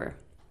 forever.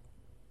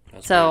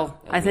 So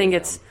I think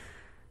it's.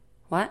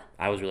 What?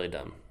 I was really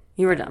dumb.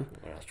 You were dumb.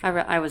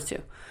 I was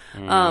too.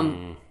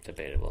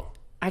 Debatable.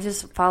 I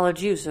just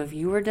followed you, so if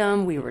you were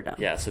dumb, we were dumb.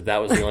 Yeah, so that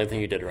was the only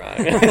thing you did wrong.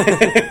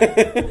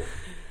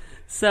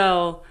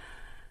 So,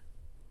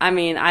 I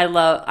mean, I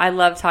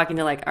love talking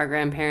to like our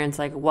grandparents.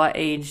 Like, what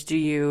age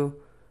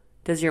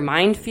does your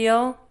mind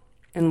feel,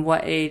 and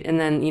what age, and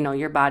then you know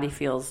your body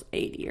feels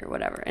 80 or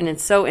whatever. And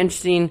it's so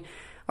interesting.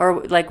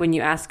 Or like when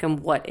you ask them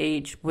what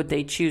age would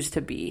they choose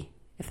to be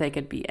if they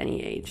could be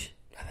any age.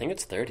 I think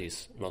it's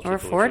 30s. Most or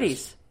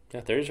 40s.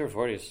 Yeah, 30s or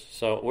 40s.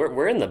 So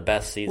we're in the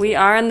best season. We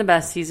are in the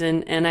best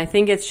season, and I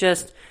think it's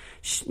just,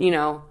 you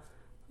know,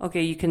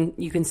 okay, you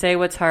can say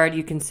what's hard,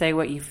 you can say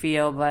what you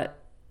feel, but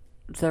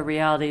the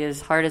reality is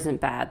hard isn't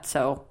bad.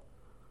 So,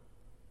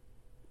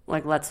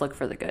 like, let's look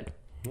for the good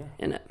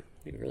in it.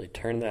 You really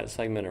turned that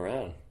segment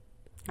around.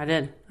 I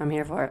did. I'm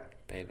here for it.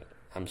 Babe,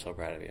 I'm so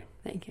proud of you.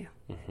 Thank you.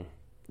 Mm-hmm.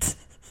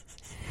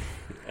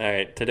 All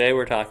right, today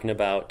we're talking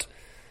about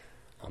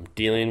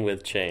dealing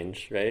with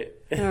change, right?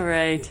 All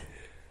right.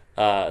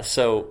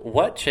 So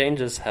what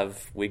changes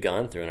have we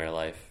gone through in our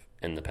life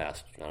in the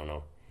past, I don't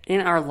know.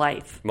 In our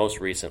life? In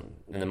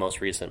the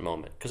most recent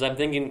moment. Because I'm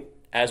thinking,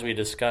 as we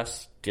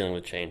discuss dealing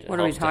with change, it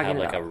helps to have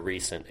like a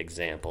recent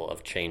example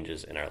of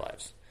changes in our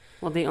lives.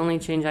 Well, the only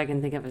change I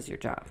can think of is your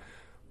job.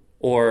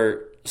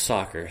 Or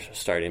soccer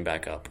starting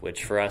back up,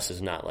 which for us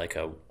is not like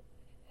a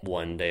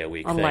one day a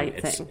week thing.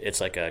 Light thing. It's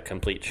like a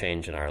complete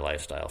change in our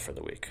lifestyle for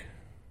the week.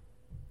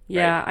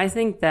 Yeah, right? I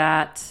think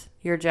that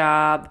your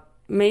job,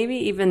 maybe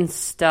even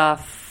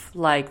stuff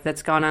like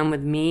that's gone on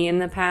with me in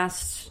the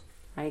past,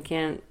 I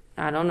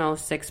don't know,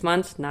 6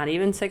 months, not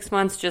even 6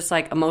 months, just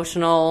like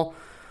emotional,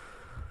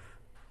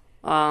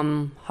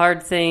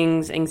 hard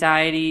things,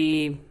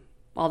 anxiety,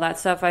 all that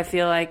stuff I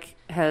feel like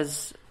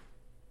has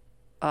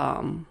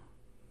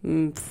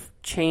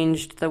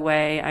changed the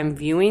way I'm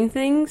viewing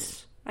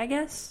things, I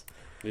guess.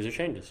 These are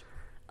changes.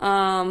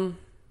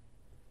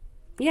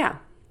 Yeah.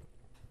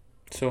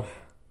 So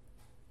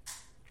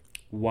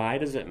why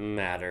does it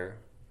matter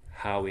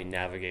how we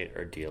navigate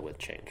or deal with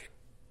change?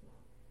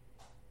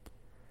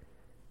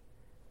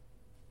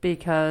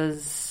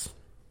 Because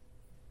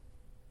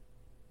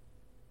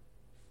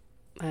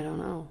I don't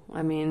know.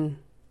 I mean,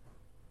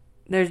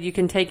 you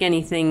can take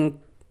anything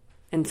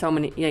in so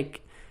many, like,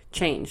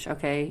 change,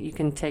 okay? You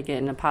can take it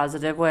in a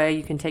positive way.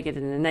 You can take it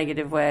in a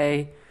negative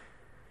way.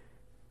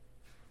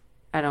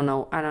 I don't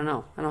know. I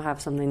don't have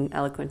something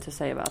eloquent to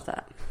say about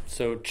that.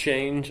 So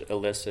change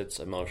elicits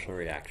emotional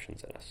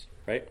reactions in us,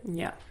 right?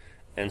 Yeah.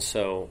 And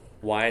so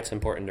why it's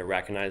important to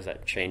recognize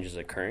that change is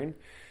occurring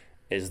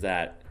is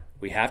that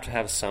we have to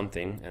have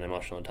something, and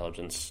emotional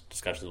intelligence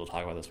discussions will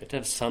talk about this, we have to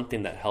have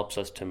something that helps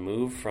us to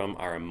move from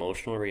our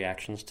emotional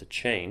reactions to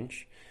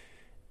change,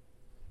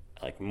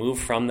 like move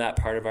from that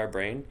part of our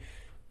brain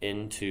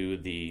into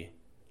the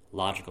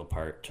logical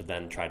part to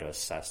then try to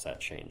assess that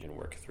change and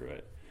work through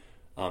it.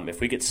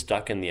 If we get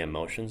stuck in the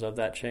emotions of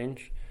that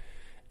change,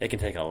 it can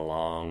take a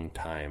long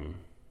time.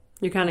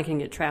 You kind of can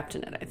get trapped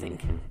in it, I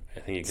think. Mm-hmm. I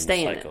think you can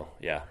Stay cycle.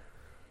 Yeah.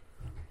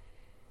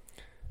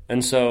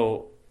 And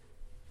so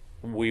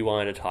we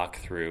wanted to talk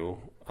through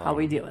how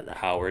we deal with that.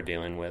 How we're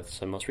dealing with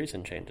some most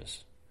recent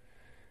changes.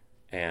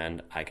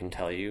 And I can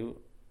tell you,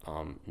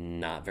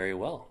 not very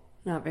well.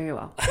 Not very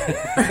well.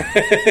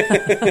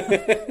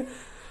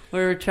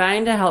 We're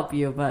trying to help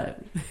you,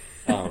 but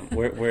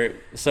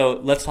So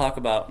let's talk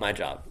about my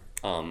job.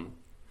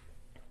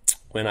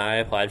 When I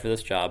applied for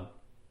this job,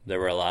 there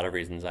were a lot of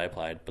reasons I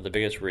applied, but the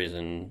biggest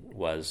reason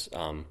was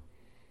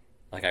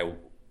I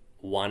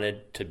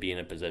wanted to be in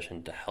a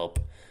position to help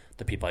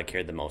the people I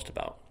cared the most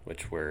about,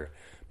 which were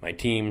my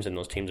teams and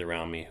those teams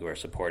around me who are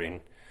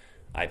supporting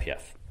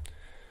IPF.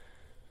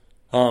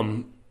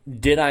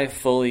 Did I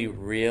fully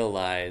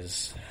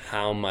realize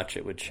how much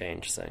it would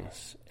change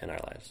things in our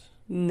lives?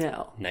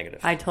 No. Negative.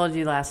 I told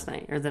you last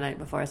night or the night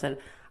before, I said,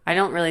 I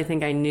don't really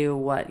think I knew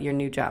what your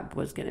new job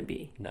was going to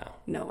be. No.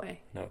 No way.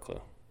 No clue.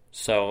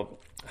 So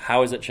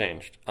how has it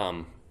changed?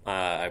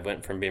 I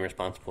went from being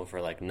responsible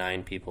for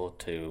 9 people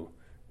to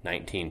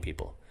 19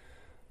 people.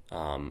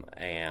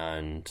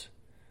 And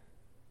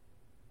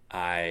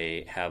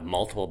I have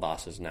multiple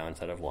bosses now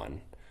instead of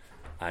one.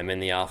 I'm in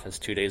the office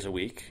 2 days a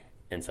week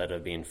instead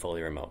of being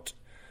fully remote.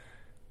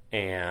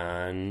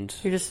 And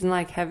you're just in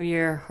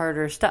heavier,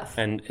 harder stuff.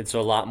 And it's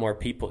a lot more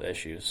people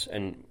issues.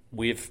 And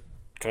we've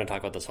kind of talked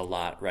about this a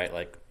lot, right?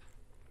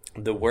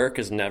 The work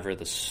is never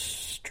the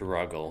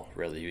struggle,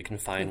 really. You can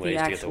find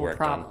ways to get the work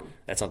done.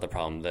 That's not the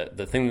problem.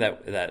 The thing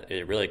that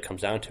it really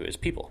comes down to is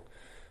people.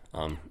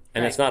 And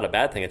it's not a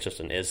bad thing. It's just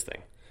an is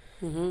thing.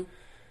 Mm-hmm.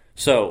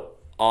 So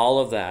all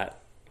of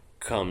that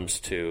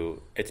comes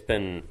to, it's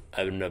been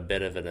a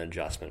bit of an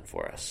adjustment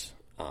for us.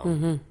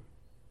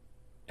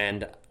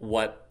 And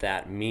what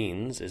that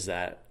means is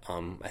that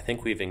I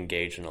think we've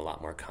engaged in a lot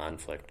more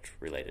conflict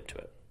related to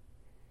it.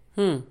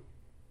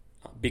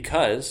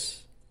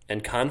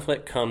 And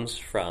conflict comes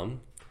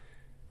from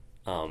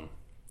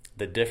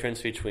the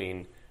difference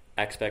between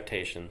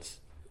expectations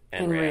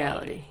and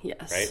reality.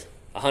 Yes. Right?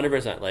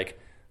 100%.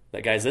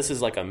 Guys, this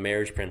is like a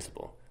marriage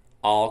principle.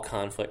 All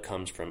conflict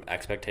comes from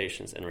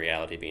expectations and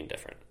reality being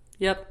different.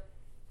 Yep.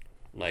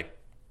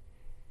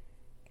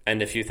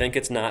 And if you think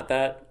it's not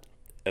that,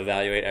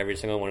 evaluate every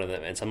single one of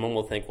them. And someone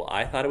will think, well,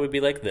 I thought it would be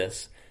like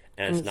this,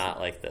 and it's not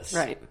like this.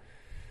 Right.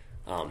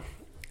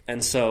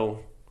 And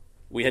so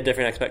we had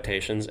different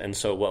expectations, and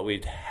so what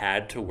we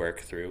had to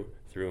work through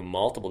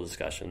multiple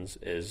discussions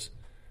is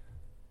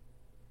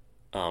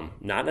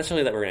not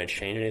necessarily that we're going to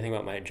change anything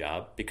about my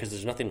job, because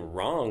there's nothing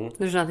wrong.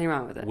 There's nothing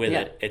wrong with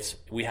it. It's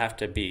we have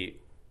to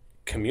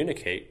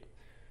communicate,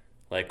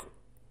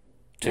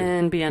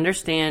 and be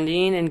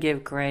understanding and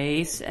give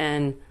grace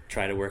and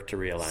try to work to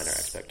realign our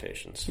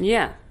expectations.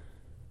 Yeah.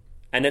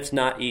 And it's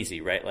not easy,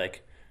 right?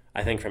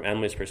 I think from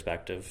Emily's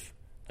perspective,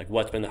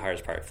 what's been the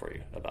hardest part for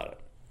you about it?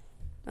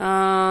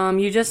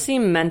 You just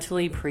seem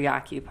mentally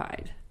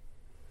preoccupied.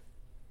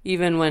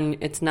 Even when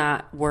it's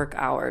not work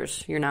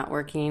hours. You're not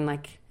working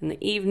in the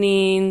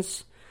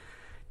evenings.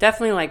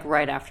 Definitely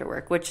right after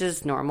work, which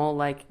is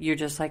normal. You're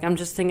just I'm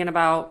just thinking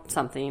about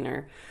something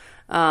or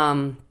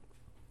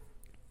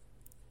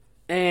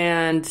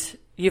and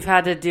you've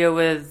had to deal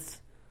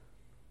with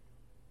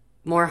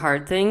more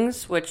hard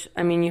things, which,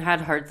 you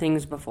had hard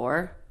things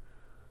before.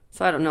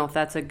 So I don't know if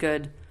that's a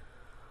good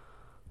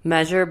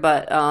measure,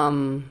 but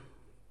I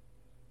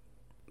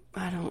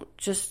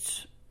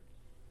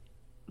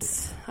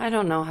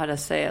don't know how to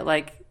say it.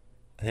 I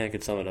think I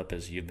could sum it up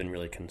as you've been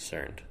really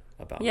concerned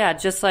about. Yeah,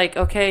 just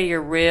okay,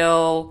 you're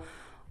real,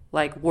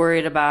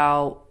 worried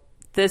about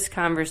this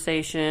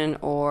conversation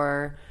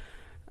or,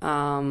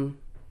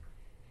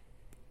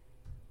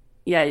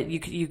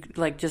 you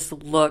just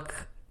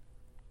look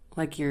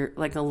you're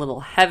a little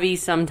heavy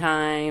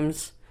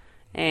sometimes.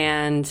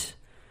 And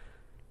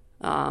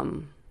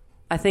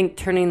I think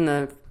turning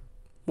the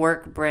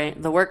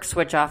work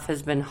switch off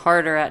has been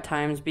harder at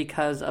times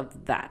because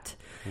of that.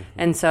 Mm-hmm.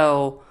 And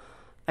so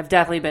I've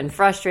definitely been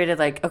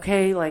frustrated.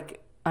 Okay,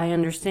 I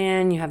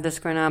understand you have this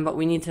going on, but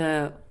we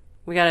got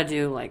to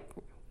do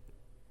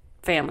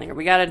family, or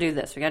we got to do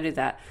this, we got to do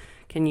that.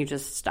 Can you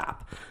just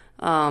stop?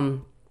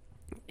 And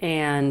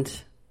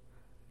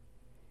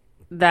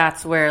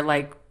that's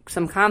where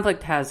some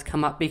conflict has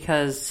come up,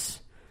 because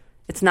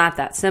it's not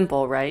that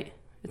simple, right?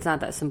 It's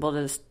not that simple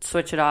to just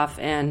switch it off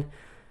and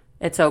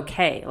it's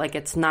okay.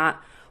 It's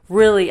not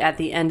really at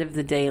the end of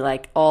the day,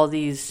 all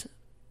these,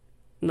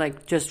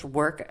 just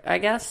work, I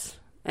guess,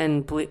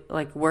 and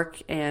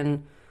work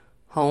and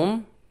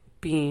home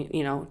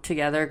being,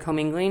 together,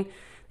 commingling.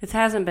 It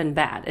hasn't been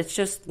bad. It's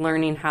just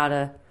learning how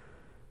to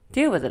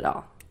deal with it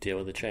all. Deal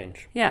with the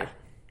change. Yeah. Right.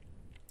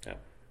 Yeah.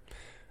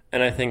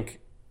 And I think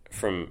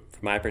from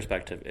my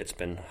perspective, it's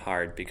been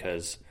hard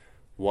because,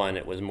 one,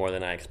 it was more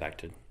than I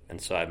expected. And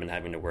so I've been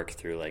having to work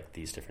through like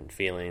these different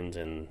feelings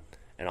and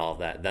all of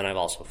that. Then I've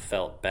also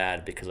felt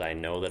bad because I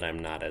know that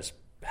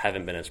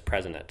haven't been as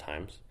present at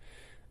times.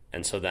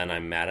 And so then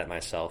I'm mad at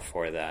myself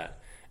for that.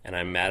 And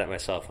I'm mad at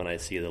myself when I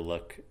see the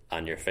look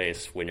on your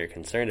face when you're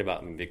concerned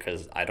about me,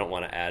 because I don't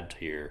want to add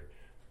to your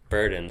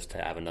burdens to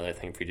have another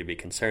thing for you to be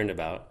concerned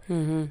about.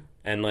 Mm-hmm.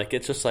 And like,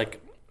 it's just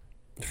like,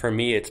 for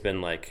me, it's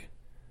been like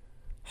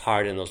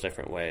hard in those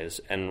different ways.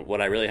 And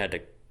what I really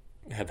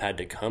have had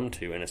to come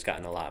to, and it's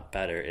gotten a lot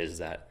better, is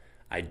that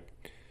I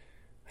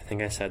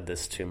think I said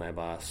this to my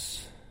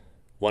boss,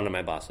 one of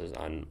my bosses,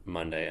 on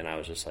Monday, and I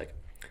was just like,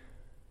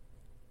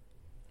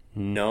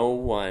 no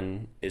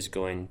one is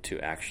going to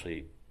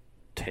actually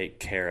take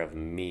care of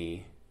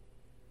me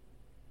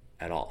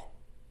at all,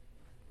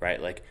 right?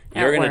 Like,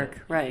 you're going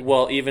to, right?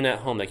 Well, even at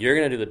home, like, you're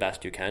going to do the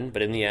best you can,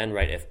 but in the end,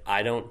 right, if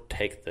I don't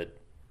take the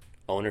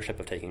ownership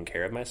of taking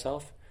care of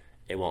myself,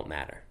 it won't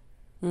matter,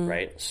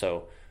 right?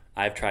 So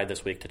I've tried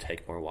this week to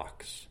take more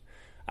walks.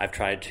 I've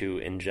tried to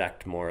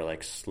inject more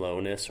like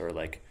slowness or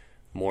like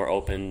more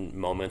open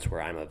moments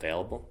where I'm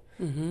available.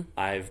 Mm-hmm.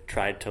 I've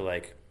tried to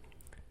like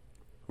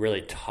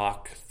really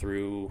talk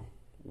through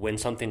when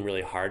something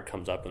really hard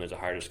comes up, when there's a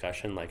hard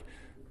discussion, like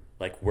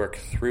work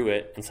through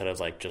it instead of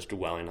like just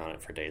dwelling on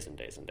it for days and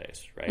days and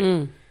days,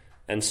 right?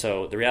 And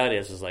so the reality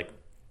is like,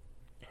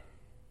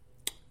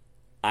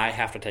 I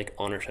have to take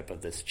ownership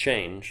of this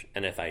change,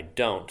 and if I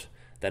don't,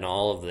 then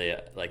all of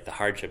the like the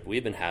hardship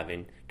we've been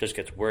having just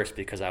gets worse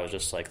because I was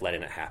just like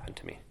letting it happen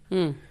to me.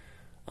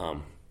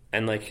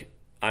 And like,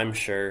 I'm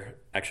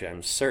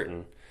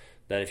certain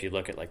that if you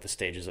look at like the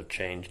stages of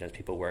change and as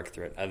people work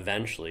through it,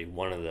 eventually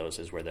one of those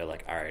is where they're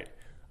like, all right,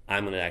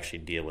 I'm going to actually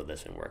deal with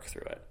this and work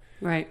through it.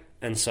 Right.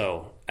 And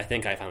so I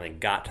think I finally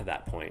got to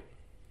that point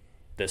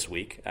this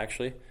week,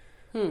 actually,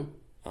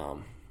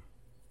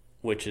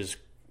 which is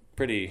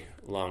pretty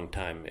long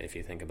time if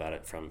you think about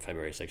it, from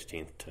February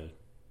 16th to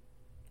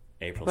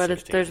April 16th.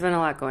 But there's been a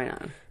lot going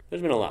on.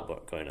 There's been a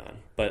lot going on.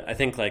 But I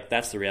think like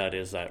that's the reality,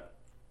 is that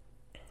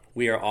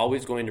we are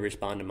always going to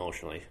respond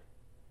emotionally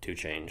to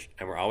change,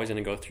 and we're always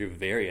going to go through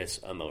various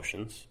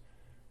emotions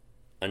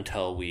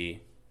until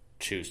we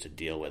choose to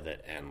deal with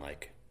it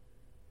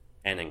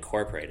and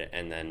incorporate it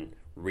and then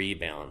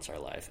rebalance our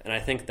life. And I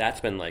think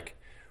that's been like,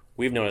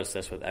 we've noticed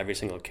this with every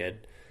single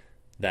kid,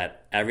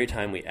 that every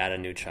time we add a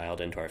new child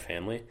into our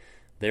family,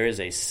 there is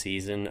a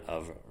season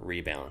of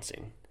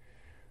rebalancing.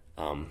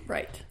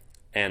 Right.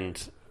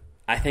 And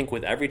I think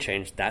with every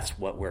change, that's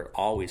what we're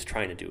always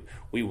trying to do.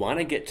 We want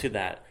to get to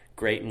that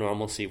great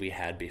normalcy we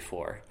had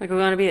before. Like, we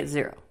want to be at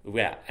 0.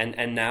 Yeah.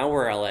 And now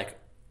we're like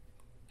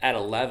at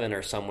 11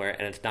 or somewhere,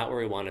 and it's not where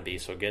we want to be.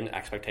 So again,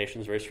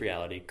 expectations versus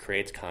reality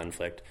creates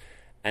conflict.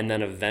 And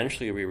then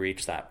eventually we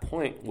reach that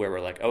point where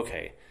we're like,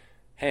 okay,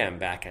 hey, I'm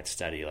back at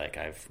steady. Like,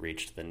 I've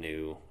reached the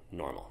new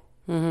normal.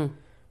 Mm-hmm.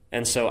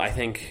 And so I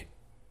think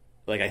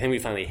we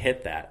finally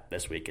hit that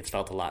this week. It's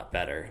felt a lot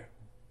better,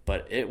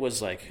 but it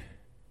was like,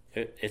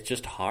 it's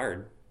just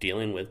hard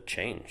dealing with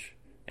change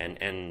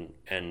and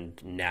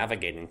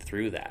navigating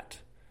through that.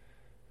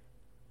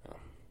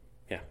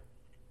 Yeah.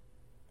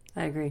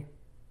 I agree.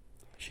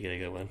 She get a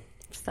good one.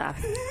 Stop.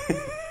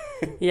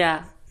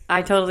 Yeah,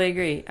 I totally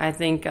agree. I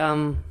think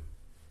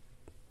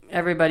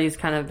everybody's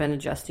kind of been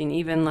adjusting.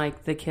 Even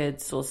like the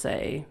kids will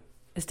say,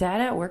 "Is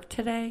Dad at work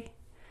today?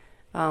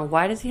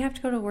 Why does he have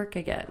to go to work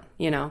again?"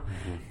 You know,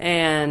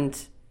 and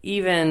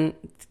even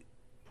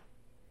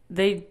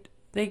they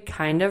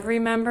kind of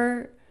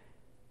remember,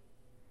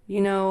 you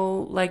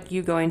know, like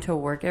you going to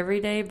work every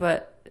day,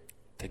 but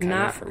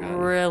not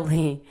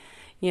really.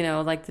 You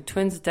know, like the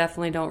twins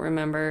definitely don't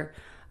remember.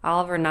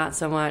 Oliver, not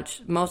so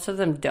much. Most of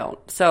them don't.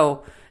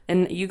 So,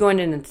 and you going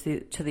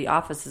into the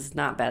office is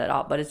not bad at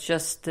all, but it's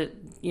just that,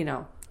 you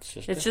know,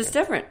 it's just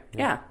different.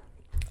 Yeah.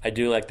 I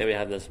do like that we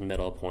have this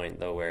middle point,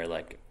 though, where,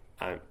 like,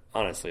 I'm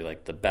honestly,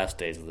 like, the best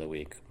days of the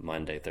week,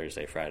 Monday,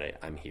 Thursday, Friday,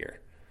 I'm here.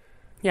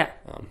 Yeah.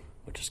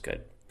 Which is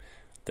good.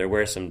 There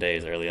were some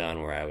days early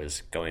on where I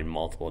was going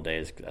multiple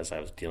days as I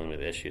was dealing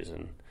with issues,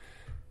 and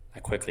I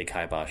quickly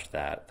kiboshed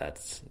that.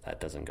 That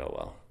doesn't go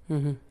well.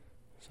 Mm-hmm.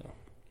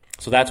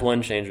 So that's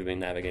one change we've been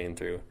navigating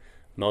through.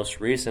 Most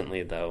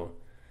recently, though,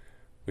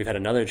 we've had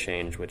another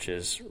change, which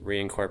is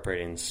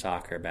reincorporating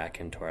soccer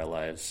back into our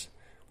lives.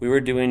 We were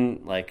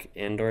doing, like,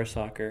 indoor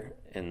soccer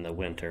in the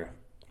winter,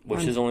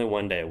 which is only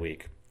 1 day a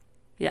week.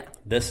 Yeah.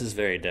 This is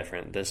very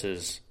different. This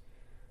is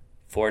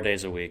 4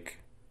 days a week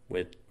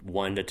with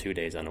 1 to 2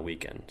 days on a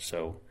weekend.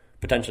 So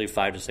potentially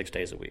 5 to 6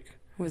 days a week.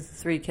 With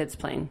 3 kids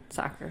playing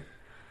soccer.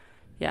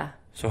 Yeah.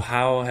 So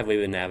how have we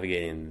been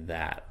navigating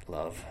that,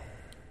 love?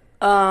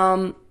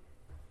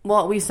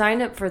 Well, we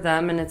signed up for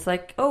them, and it's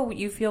like, oh,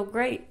 you feel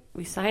great.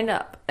 We signed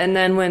up. And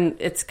then when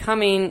it's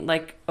coming,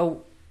 like,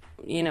 2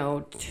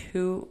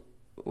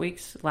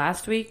 weeks,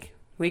 last week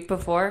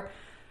before,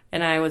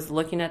 and I was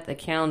looking at the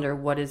calendar,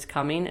 what is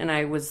coming, and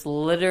I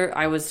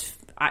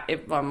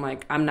I'm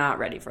like, I'm not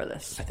ready for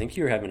this. I think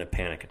you were having a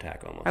panic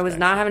attack almost. I was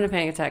not having a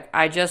panic attack.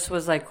 I just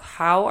was like,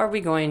 how are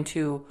we going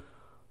to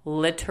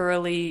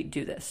literally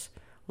do this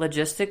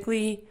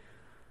logistically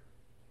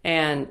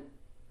and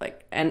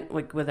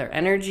with our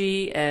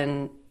energy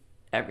and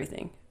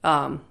everything?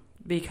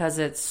 Because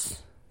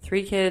it's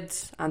 3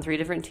 kids on 3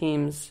 different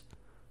teams,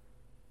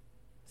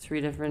 3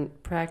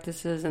 different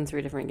practices, and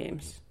 3 different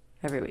games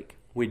every week.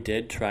 We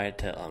did try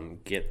to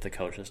get the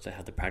coaches to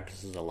have the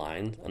practices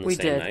aligned on the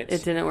same nights.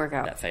 It didn't work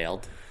out. That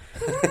failed.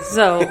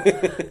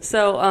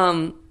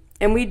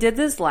 And we did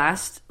this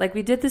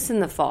we did this in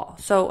the fall.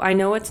 So I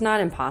know it's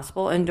not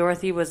impossible. And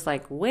Dorothy was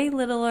like way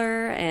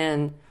littler.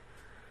 And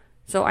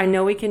so I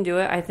know we can do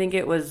it. I think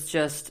it was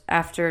just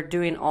after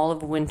doing all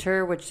of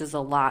winter, which is a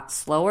lot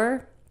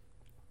slower.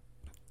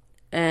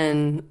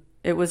 And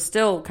it was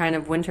still kind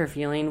of winter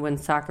feeling when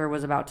soccer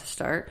was about to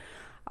start.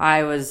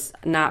 I was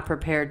not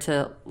prepared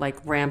to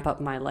ramp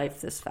up my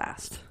life this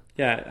fast.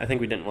 Yeah, I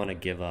think we didn't want to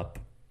give up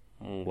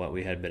what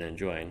we had been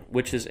enjoying,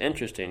 which is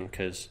interesting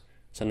because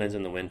sometimes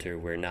in the winter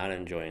we're not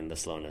enjoying the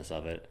slowness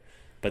of it,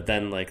 but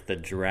then the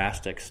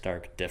drastic,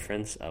 stark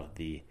difference of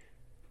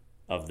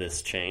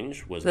this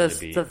change was going to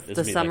be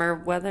the summer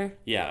weather.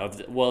 Yeah,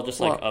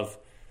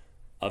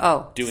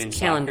 doing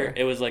calendar. Soccer.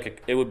 It was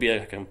it would be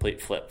a complete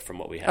flip from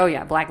what we had. Oh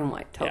yeah, black and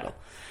white, total. Yeah.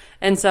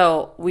 And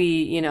so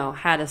we,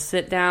 had to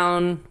sit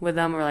down with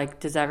them. We're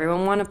like, does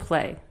everyone want to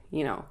play?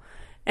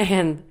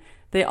 And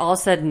they all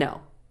said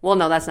no. Well,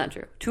 no, that's not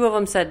true. 2 of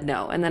them said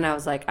no. And then I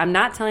was like, I'm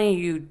not telling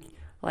you,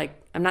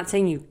 I'm not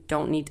saying you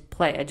don't need to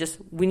play.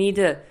 We need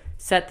to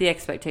set the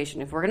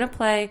expectation. If we're going to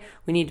play,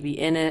 we need to be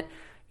in it,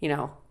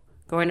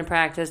 going to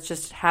practice,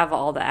 just have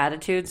all the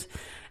attitudes.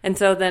 And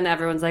so then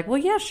everyone's like, well,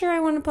 yeah, sure,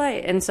 I want to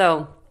play. And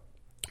so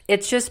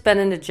it's just been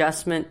an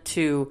adjustment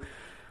to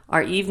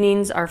our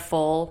evenings are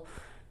full.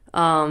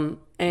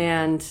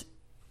 And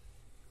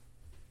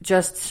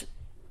just,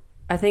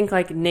 I think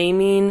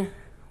naming,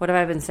 what have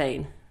I been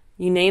saying?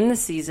 You name the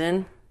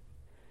season.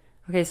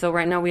 Okay, so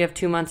right now we have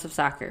 2 months of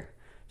soccer.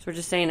 So we're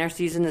just saying our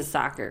season is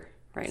soccer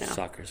right now.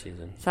 Soccer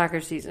season.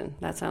 Soccer season.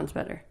 That sounds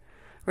better.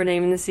 We're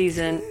naming the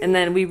season. And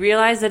then we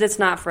realize that it's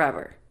not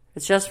forever.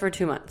 It's just for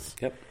 2 months.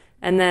 Yep.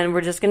 And then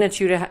we're just going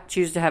to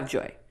choose to have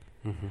joy.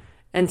 Mm-hmm.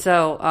 And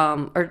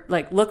so,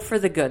 look for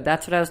the good.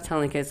 That's what I was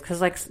telling kids. Because,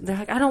 they're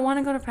like, I don't want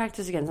to go to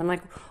practice again. So I'm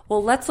like,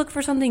 well, let's look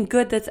for something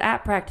good that's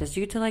at practice.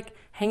 You get to,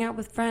 hang out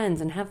with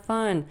friends and have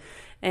fun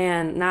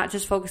and not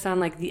just focus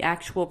on, the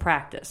actual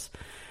practice.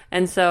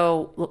 And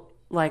so,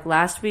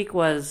 last week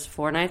was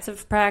 4 nights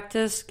of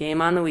practice,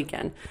 game on the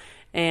weekend.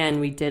 And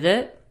we did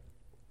it.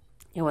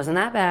 It wasn't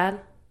that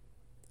bad.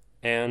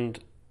 And,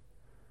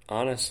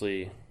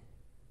 honestly,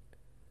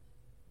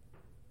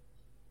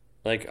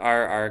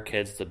 are our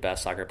kids the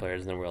best soccer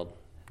players in the world?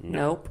 No.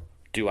 Nope.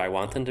 Do I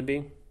want them to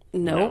be?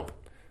 Nope. No.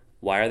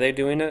 Why are they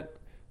doing it?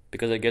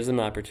 Because it gives them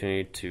an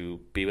opportunity to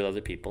be with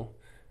other people.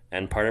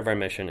 And part of our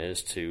mission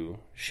is to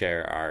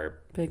share our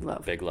big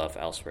love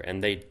elsewhere.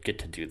 And they get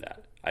to do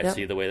that. I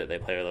see the way that they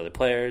play with other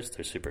players.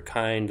 They're super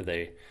kind.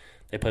 They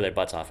play their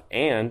butts off.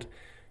 And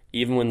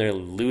even when they're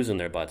losing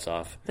their butts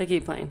off, they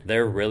keep playing.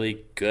 They're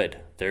really good.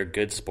 They're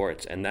good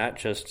sports. And that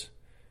just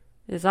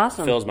is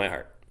awesome. Fills my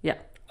heart. Yeah.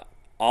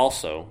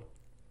 Also,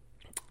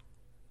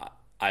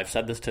 I've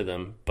said this to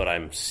them, but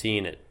I'm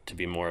seeing it to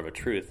be more of a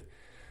truth.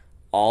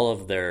 All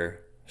of their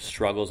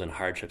struggles and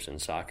hardships in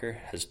soccer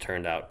has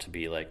turned out to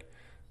be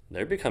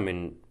they're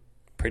becoming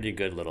pretty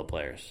good little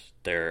players.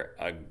 They're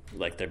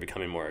they're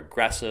becoming more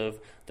aggressive.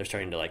 They're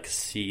starting to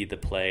see the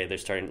play. They're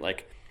starting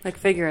to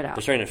figure it out.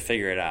 They're starting to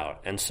figure it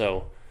out. And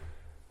so,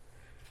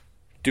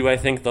 do I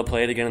think they'll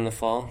play it again in the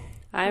fall?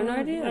 I have no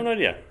idea. I have no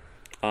idea.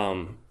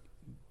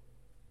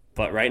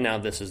 But right now,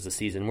 this is the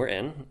season we're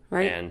in.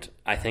 Right. And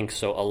I think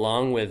so,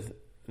 along with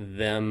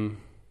them,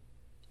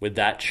 with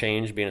that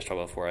change being a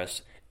struggle for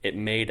us, it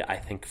made, I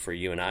think, for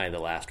you and I the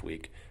last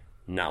week,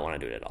 not want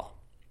to do it at all.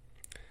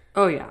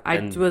 Oh, yeah. I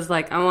was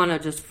like, I want to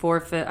just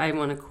forfeit. I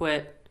want to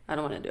quit. I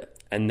don't want to do it.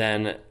 And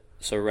then,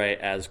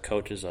 as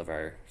coaches of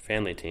our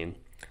family team,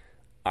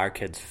 our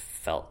kids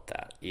felt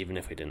that, even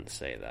if we didn't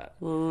say that.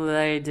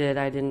 They did.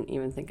 I didn't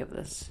even think of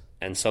this.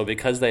 And so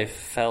because they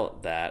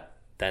felt that,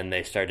 then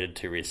they started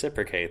to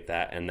reciprocate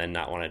that and then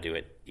not want to do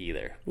it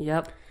either.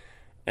 Yep.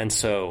 And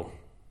so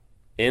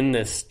in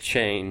this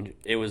change,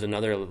 it was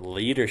another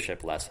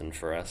leadership lesson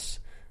for us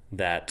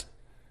that,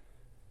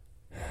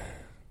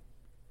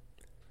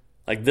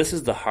 this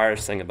is the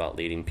hardest thing about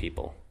leading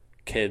people,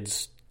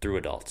 kids through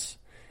adults,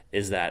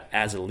 is that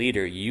as a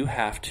leader, you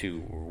have to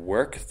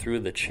work through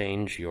the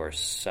change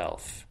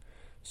yourself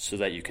so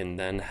that you can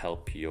then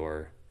help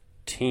your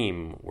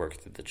team work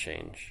through the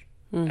change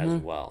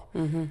as well.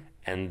 Mm-hmm.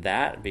 And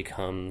that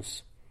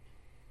becomes,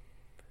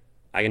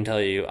 I can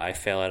tell you, I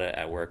fail at it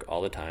at work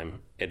all the time.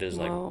 It is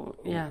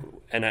yeah.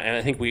 And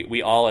I think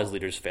we all as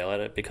leaders fail at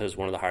it because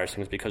one of the hardest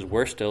things, because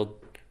we're still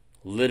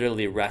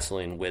literally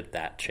wrestling with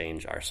that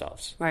change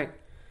ourselves. Right.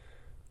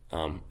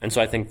 And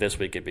so I think this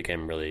week it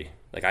became really,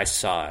 I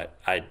saw it.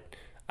 I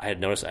had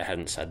noticed I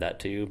hadn't said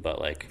that to you,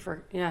 but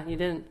yeah, you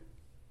didn't.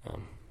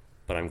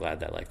 but I'm glad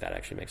that like that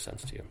actually makes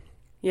sense to you.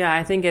 Yeah,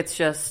 I think it's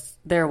just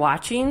they're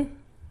watching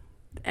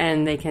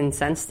and they can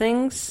sense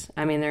things.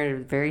 I mean, they're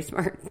very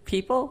smart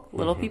people,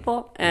 little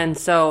people, and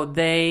so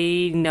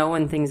they know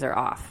when things are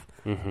off.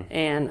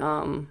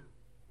 And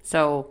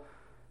so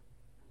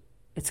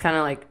it's kind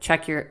of like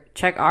check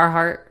our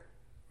heart,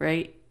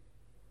 right?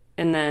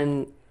 And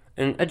then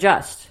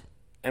adjust.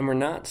 And we're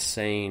not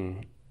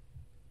saying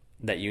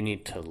that you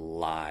need to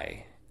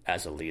lie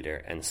as a leader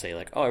and say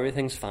like, oh,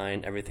 everything's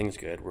fine, everything's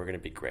good, we're going to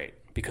be great.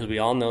 Because we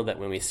all know that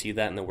when we see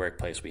that in the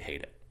workplace, we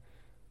hate it.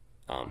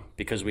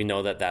 Because we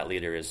know that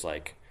leader is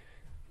like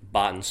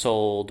bought and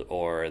sold,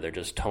 or they're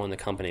just towing the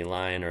company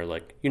line, or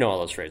like, you know all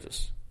those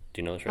phrases.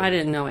 Do you know those phrases? I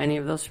didn't know any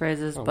of those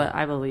phrases, but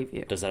I believe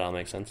you. Does that all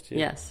make sense to you?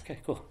 Yes. Okay,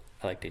 cool.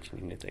 I like teaching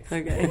you new things.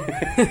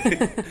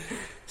 Okay.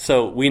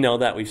 So we know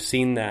that, we've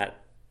seen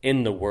that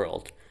in the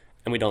world,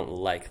 and we don't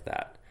like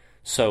that.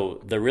 So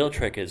the real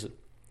trick is,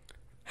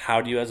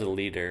 how do you as a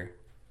leader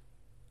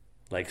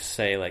like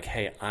say like,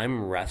 hey,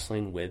 I'm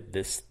wrestling with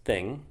this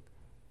thing,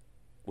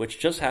 which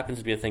just happens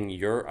to be a thing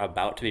you're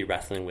about to be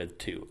wrestling with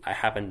too. I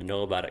happen to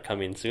know about it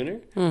coming sooner.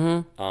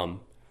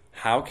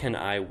 How can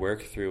I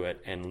work through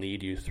it and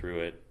lead you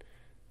through it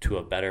to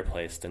a better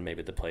place than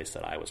maybe the place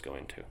that I was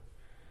going to?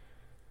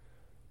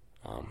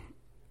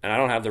 And I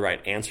don't have the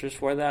right answers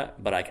for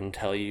that, but I can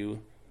tell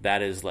you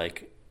that is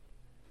like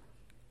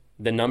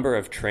the number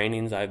of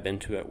trainings I've been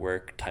to at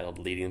work titled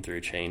Leading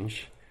Through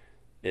Change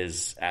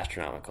is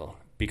astronomical,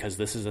 because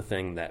this is a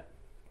thing that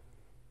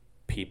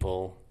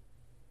people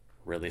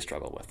really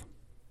struggle with.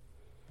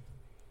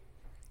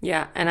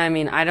 Yeah, and I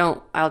mean, I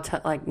don't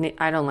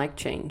like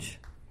change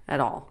at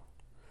all.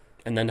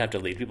 And then have to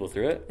lead people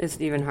through it? It's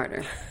even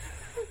harder.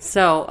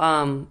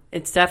 So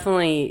it's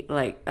definitely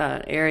like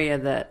an area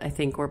that I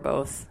think we're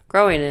both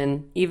growing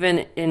in,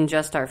 even in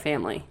just our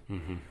family.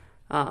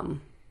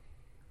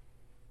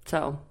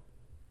 So.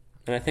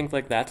 And I think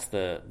like that's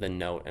the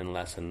note and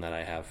lesson that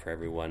I have for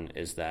everyone,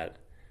 is that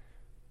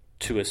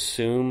to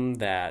assume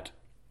that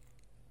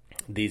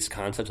these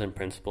concepts and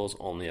principles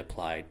only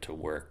apply to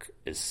work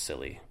is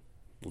silly.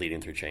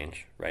 Leading through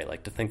change, right?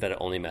 Like to think that it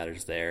only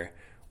matters there,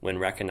 when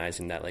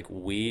recognizing that like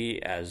we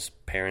as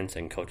parents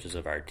and coaches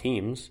of our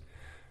teams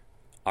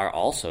are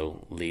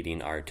also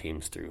leading our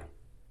teams through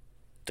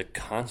the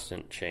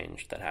constant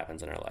change that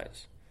happens in our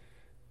lives.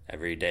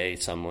 Every day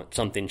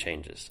something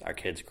changes. Our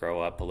kids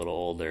grow up a little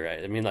older.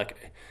 I mean,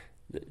 like,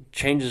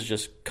 change is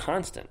just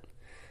constant.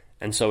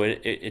 And so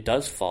it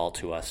does fall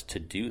to us to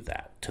do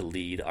that, to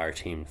lead our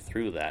team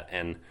through that.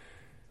 And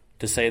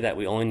to say that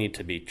we only need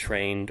to be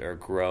trained or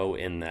grow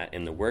in that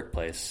in the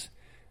workplace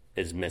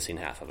is missing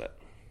half of it.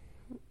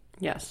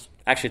 Yes.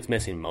 Actually, it's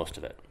missing most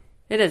of it.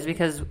 It is,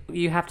 because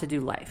you have to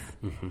do life.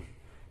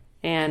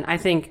 And I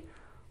think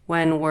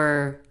when we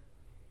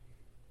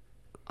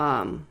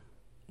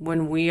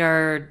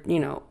are,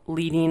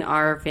 leading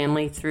our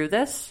family through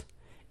this,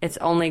 it's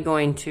only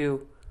going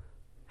to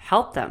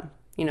help them.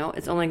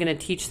 It's only going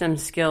to teach them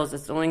skills.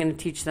 It's only going to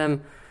teach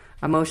them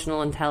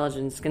emotional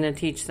intelligence. It's going to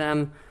teach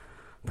them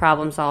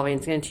problem solving.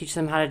 It's going to teach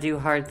them how to do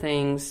hard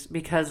things,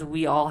 because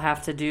we all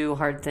have to do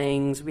hard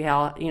things. We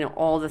all,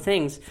 all the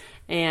things.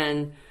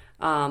 And,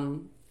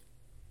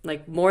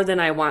 like, more than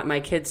I want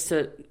my kids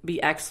to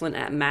be excellent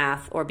at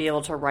math or be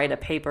able to write a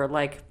paper,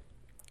 like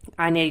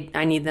I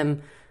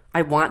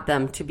want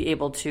them to be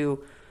able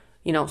to,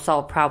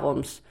 solve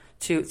problems,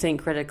 to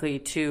think critically,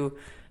 to,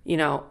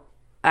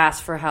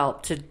 ask for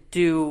help, to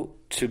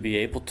be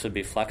able to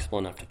be flexible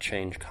enough to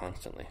change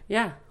constantly.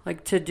 Yeah.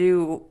 Like to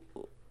do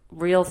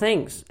real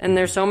things. And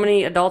there's so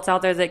many adults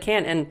out there that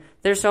can, and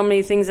there's so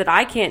many things that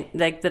I can't,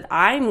 like, that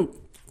I'm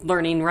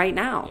learning right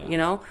now,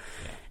 Yeah.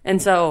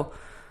 And so,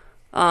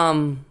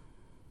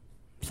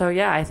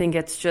 yeah, I think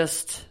it's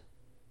just,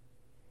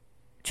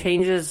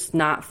 change is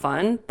not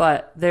fun,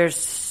 but there's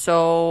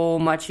so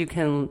much you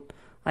can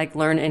like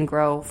learn and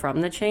grow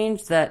from the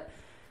change that,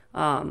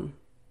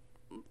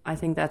 I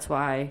think that's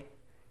why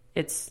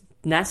it's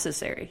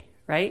necessary,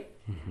 right?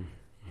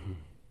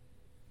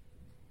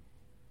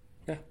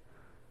 Yeah.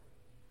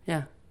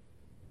 Yeah.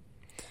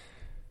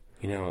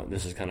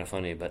 This is kind of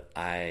funny, but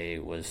I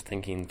was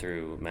thinking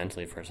through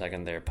mentally for a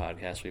second there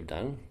podcasts we've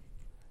done.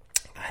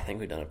 I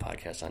think we've done a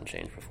podcast on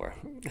change before.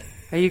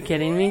 Are you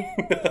kidding me?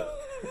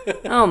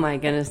 Oh my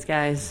goodness,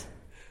 guys.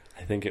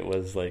 I think it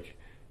was like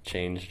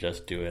change,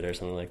 just do it, or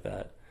something like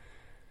that.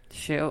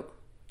 Shoot.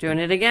 Doing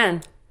it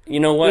again. You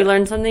know what? We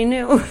learned something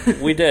new.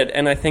 We did,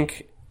 and I don't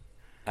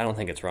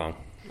think it's wrong,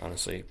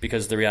 honestly,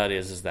 because the reality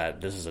is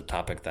that this is a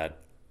topic that,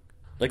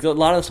 like, a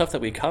lot of the stuff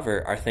that we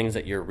cover are things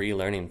that you're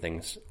relearning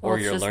things, or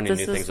you're learning new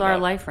things about. This is our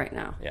life right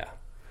now. Yeah.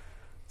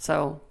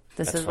 So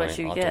this is what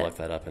you I'll get. have to look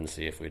that up and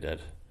see if we did.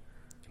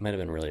 It might have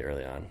been really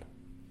early on.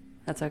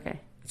 That's okay.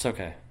 It's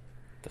okay.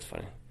 That's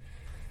funny.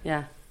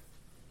 Yeah.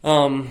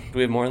 Do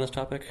we have more on this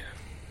topic?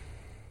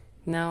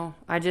 No,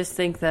 I just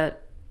think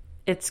that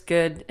it's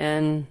good,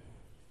 and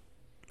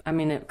I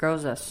mean, it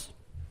grows us.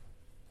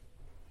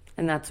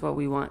 And that's what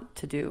we want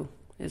to do,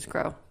 is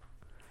grow.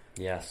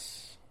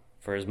 Yes.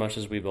 For as much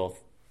as we both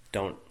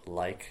don't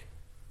like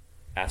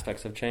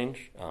aspects of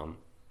change.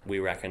 We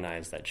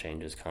recognize that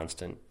change is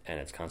constant and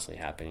it's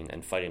constantly happening,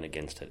 and fighting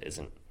against it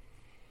isn't.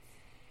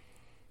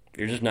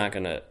 You're just not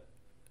going to,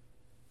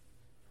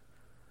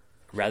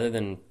 rather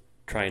than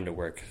trying to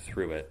work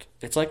through it,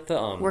 it's like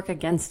the... work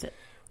against it.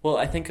 Well,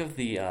 I think of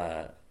the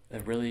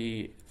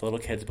little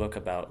kid's book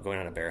about going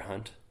on a bear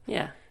hunt.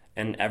 Yeah.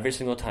 And every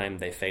single time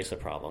they face a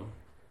problem,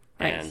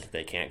 Right. and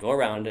they can't go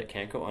around it,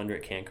 can't go under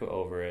it, can't go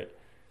over it.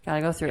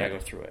 Gotta go through Gotta it.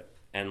 go through it.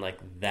 And like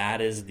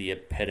that is the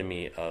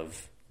epitome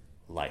of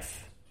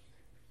life.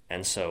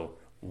 And so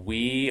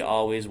we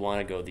always want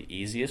to go the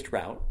easiest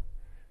route,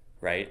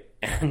 right?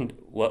 And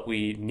what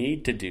we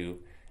need to do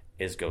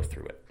is go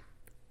through it.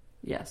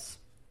 Yes.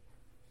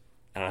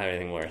 I don't have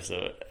anything more,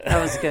 so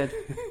That was good.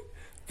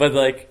 but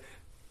like,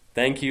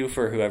 thank you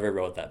for whoever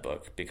wrote that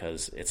book,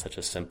 because it's such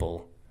a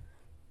simple.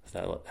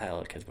 That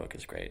Little Kid's book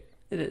is great.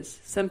 It is.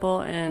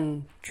 Simple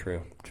and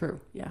True. true.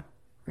 Yeah.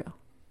 Real.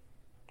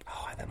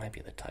 Oh, that might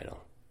be the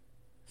title.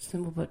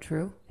 Simple but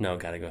true? No,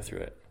 gotta go through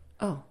it.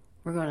 Oh,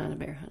 we're going on a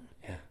bear hunt.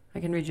 Yeah. I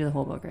can read you the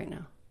whole book right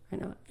now. I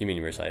know it. You mean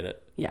you recite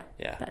it? Yeah.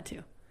 Yeah. That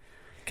too.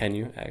 Can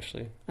you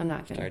actually? I'm not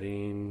going to.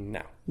 Starting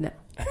now. No.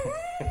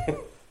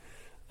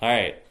 All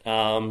right.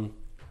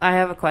 I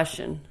have a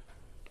question.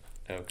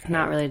 Okay.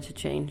 Not related to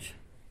change.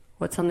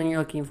 What's something you're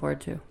looking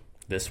forward to?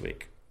 This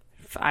week.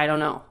 I don't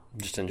know.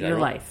 Just in general.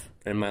 Your life.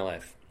 In my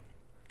life.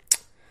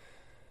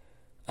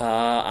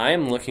 I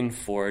am looking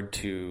forward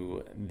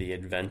to the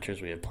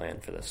adventures we have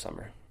planned for this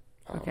summer.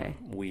 Okay.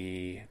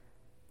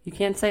 You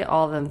can't say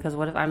all of them, because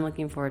what if I'm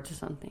looking forward to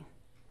something?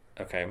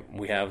 Okay,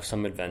 we have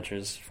some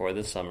adventures for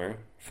this summer,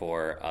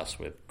 for us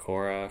with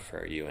Cora,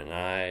 for you and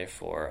I,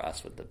 for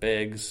us with the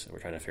bigs. We're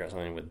trying to figure out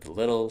something with the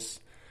littles.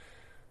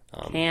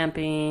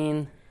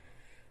 Camping.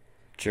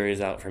 Jury's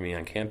out for me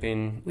on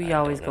camping. We I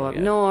always don't go know up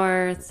yet.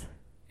 north.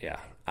 Yeah,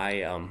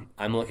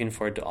 I'm looking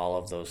forward to all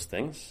of those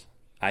things.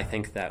 I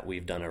think that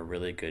we've done a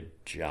really good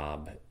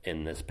job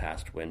in this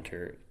past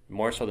winter,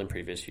 more so than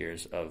previous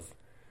years, of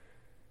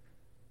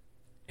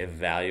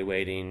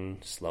evaluating,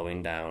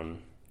 slowing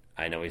down.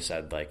 I know we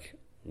said like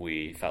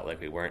we felt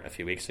like we weren't a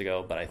few weeks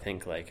ago, but I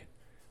think like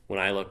when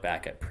I look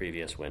back at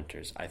previous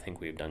winters, I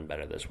think we've done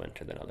better this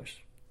winter than others.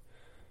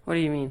 What do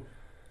you mean?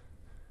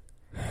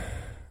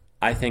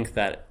 I think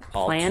that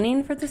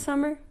Planning for the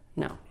summer?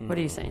 No. What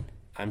are you saying?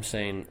 I'm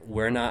saying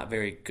we're not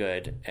very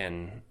good,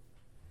 and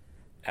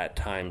at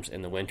times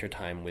in the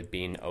wintertime, with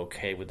being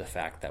okay with the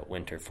fact that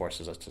winter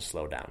forces us to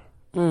slow down.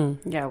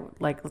 Yeah,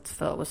 like let's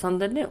fill it with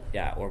something new.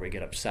 Yeah, or we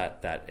get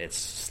upset that it's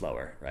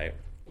slower, right?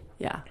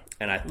 Yeah.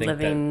 And I think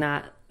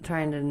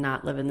trying to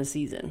not live in the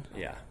season.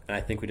 Yeah, and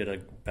I think we did a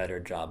better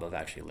job of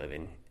actually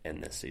living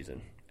in this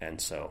season. And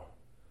so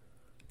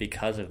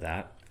because of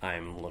that,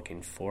 I'm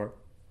looking forward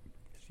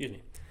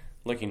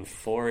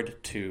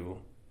to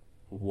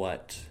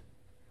what's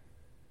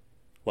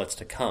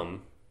to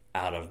come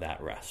out of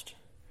that rest.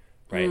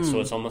 Right? So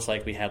it's almost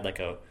like we had like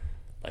a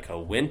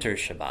winter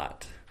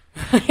Shabbat.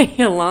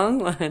 A long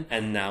one.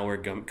 And now we're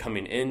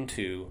coming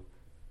into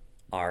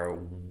our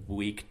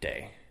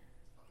weekday.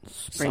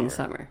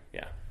 Summer.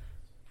 Yeah.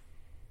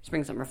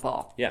 Spring, summer,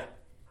 fall. Yeah.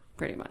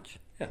 Pretty much.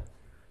 Yeah.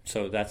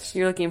 So that's...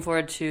 You're looking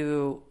forward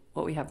to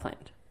what we have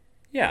planned.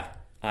 Yeah.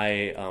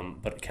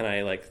 But can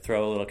I like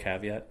throw a little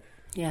caveat?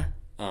 Yeah.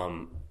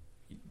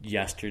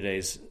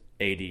 Yesterday's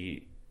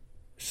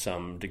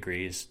 80-some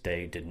degrees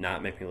day did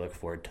not make me look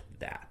forward to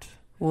that.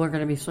 We're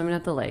going to be swimming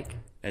at the lake.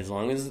 As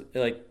long as,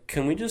 like,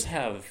 can we just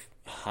have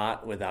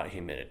hot without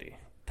humidity?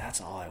 That's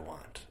all I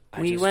want.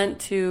 We went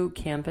to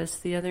campus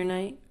the other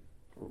night.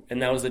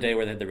 And that was the day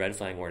where they had the red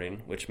flag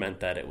warning, which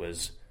meant that it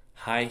was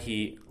high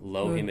heat,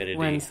 low humidity,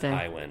 Wednesday.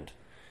 high wind.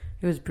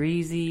 It was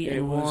breezy It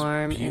and was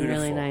warm and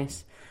really beautiful.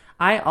 nice.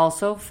 I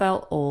also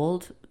felt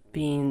old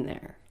being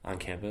there. On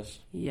campus?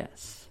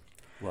 Yes.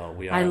 Well,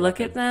 we are. I look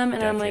like at them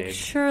and I'm like, decade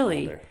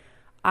surely older.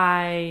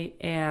 I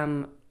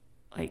am,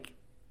 like,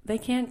 they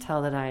can't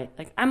tell that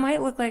I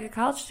might look like a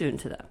college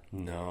student to them.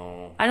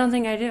 No. I don't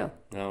think I do.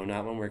 No,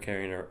 not when we're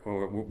carrying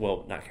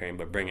well, not carrying,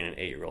 but bringing an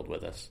 8-year-old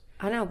with us.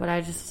 I know, but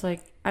I just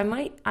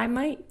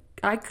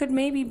I could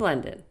maybe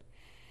blend in.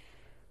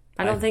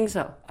 I don't think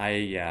so.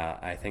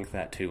 I think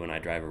that too when I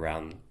drive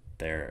around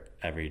there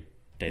every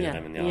day that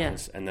I'm in the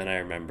office. And then I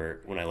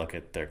remember when I look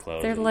at their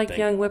clothes. They're like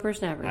young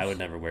whippersnappers. I would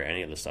never wear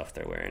any of the stuff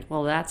they're wearing.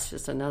 Well, that's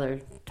just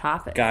another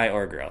topic. Guy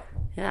or girl.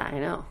 Yeah, I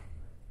know.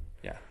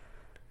 Yeah.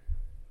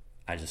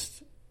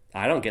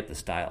 I don't get the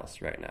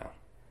styles right now.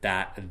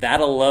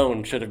 That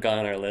alone should have gone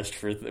on our list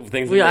for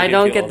things that I make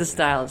don't me get feel the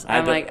styles.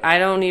 I I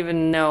don't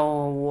even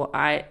know.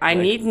 I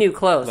need new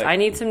clothes. I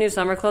need some new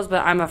summer clothes,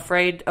 but I'm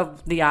afraid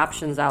of the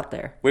options out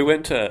there. We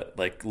went to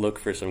look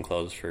for some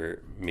clothes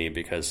for me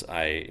because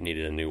I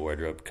needed a new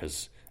wardrobe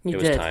because it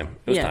was time.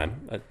 It was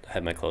time. I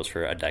had my clothes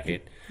for a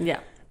decade. Yeah.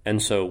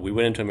 And so we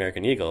went into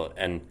American Eagle,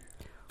 and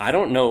I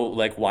don't know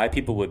why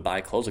people would buy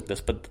clothes like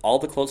this, but all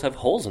the clothes have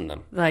holes in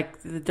them.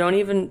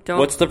 Don't.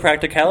 What's the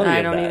practicality of that?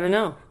 I don't even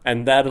know.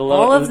 And that alone.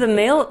 All of the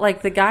male,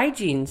 the guy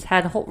jeans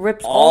had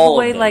rips all the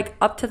way of them.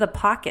 up to the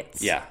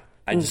pockets. Yeah.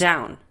 And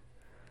down.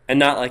 And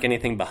not like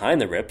anything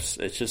behind the rips.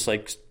 It's just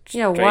like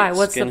Yeah, straight why?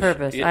 What's the skin-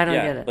 purpose? I don't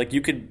get it. Like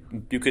you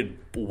could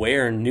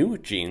wear new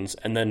jeans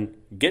and then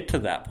get to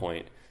that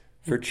point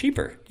for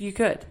cheaper. You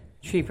could.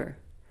 Cheaper.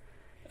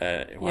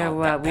 Wow, Yeah,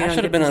 well, that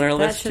should have been on our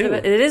list too.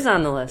 It is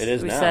on the list. It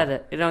is we now. said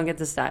it. You don't get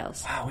the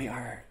styles. Wow, we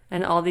are.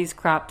 And all these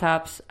crop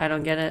tops, I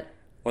don't get it.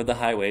 Or the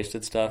high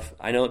waisted stuff.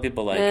 I know that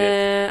people like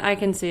it. I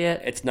can see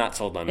it. It's not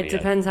sold on me It yet.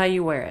 depends how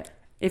you wear it.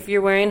 If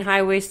you're wearing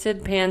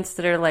high-waisted pants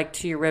that are like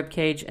to your rib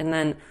cage and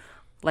then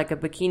like a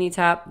bikini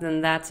top,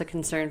 then that's a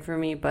concern for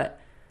me. But,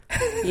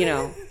 you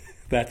know,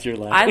 That's your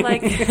line. I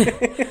like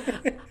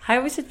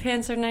high-waisted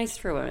pants are nice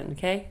for women,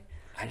 okay?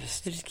 I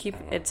just So just keep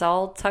it's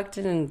all tucked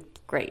in and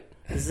great.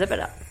 Zip it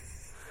up.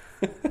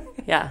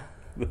 Yeah.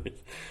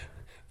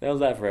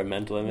 How's that for a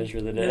mental image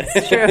for the day?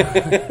 It's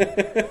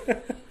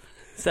true.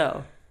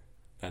 So,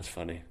 That's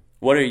funny.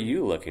 What are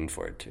you looking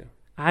forward to?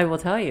 I will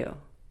tell you.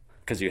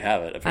 Because you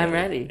have it. Apparently.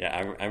 I'm ready.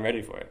 Yeah, I'm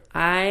ready for it.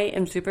 I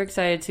am super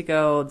excited to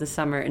go this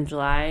summer in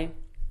July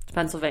to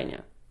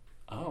Pennsylvania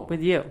Oh.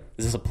 with you.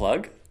 Is this a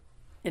plug?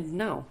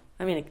 No.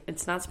 I mean,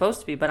 it's not supposed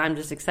to be, but I'm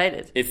just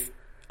excited. If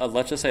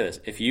let's just say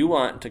this. If you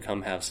want to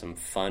come have some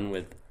fun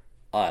with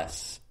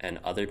us and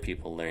other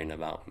people learn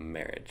about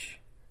marriage.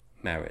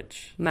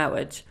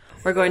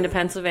 We're going to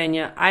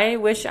Pennsylvania. I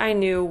wish I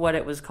knew what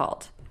it was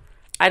called.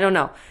 I don't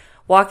know.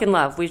 Walk in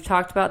Love. We've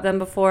talked about them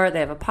before. They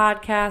have a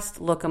podcast.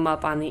 Look them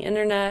up on the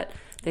internet.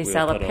 They We'll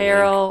sell put a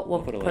apparel. link.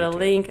 We'll We'll put put a a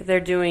link to link. They're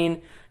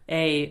doing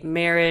a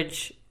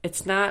marriage.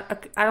 It's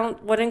not.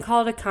 Wouldn't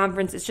call it a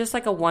conference. It's just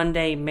like a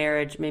 1-day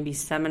marriage, maybe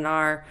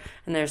seminar.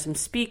 And there's some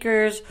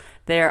speakers.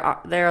 They're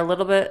a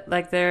little bit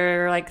like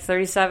they're like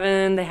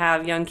 37. They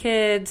have young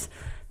kids.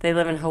 They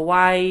live in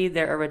Hawaii.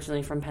 They're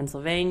originally from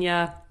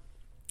Pennsylvania.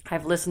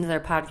 I've listened to their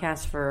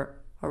podcast for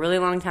a really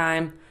long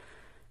time,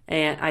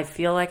 and I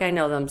feel like I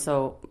know them.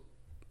 So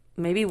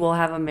maybe we'll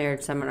have a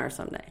marriage seminar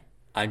someday.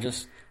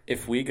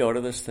 If we go to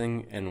this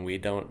thing and we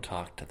don't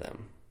talk to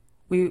them,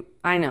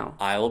 I know.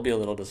 I will be a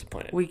little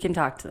disappointed. We can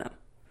talk to them.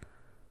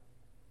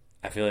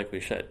 I feel like we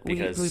should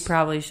because we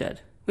probably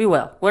should. We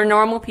will. We're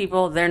normal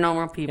people. They're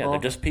normal people. Yeah, they're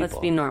just people. Let's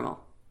be normal.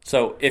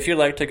 So if you'd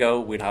like to go,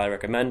 we'd highly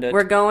recommend it.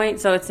 We're going.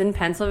 So it's in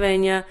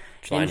Pennsylvania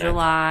July in 9th.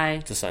 July.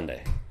 It's a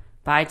Sunday.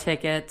 Buy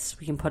tickets.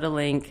 We can put a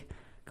link.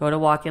 Go to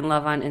Walk in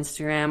Love on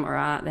Instagram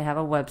or they have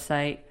a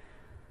website.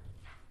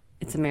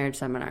 It's a marriage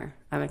seminar.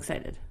 I'm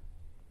excited.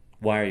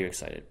 Why are you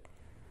excited?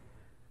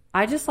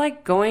 I just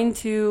like going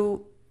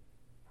to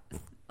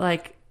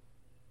like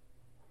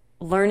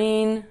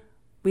learning.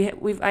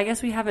 I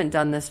guess we haven't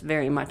done this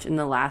very much in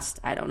the last,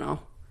 I don't know,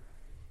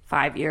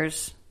 5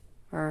 years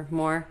or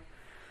more.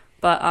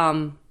 But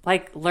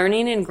like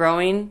learning and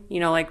growing, you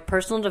know, like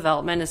personal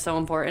development is so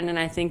important, and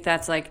I think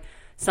that's like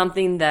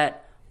something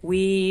that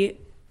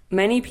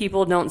many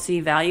people don't see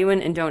value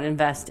in and don't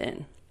invest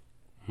in.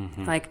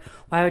 Mm-hmm. Like,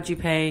 why would you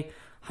pay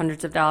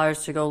hundreds of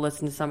dollars to go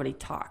listen to somebody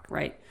talk,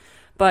 right?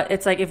 But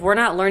it's like, if we're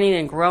not learning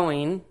and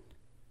growing,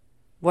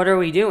 what are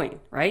we doing,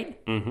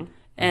 right? Mm-hmm.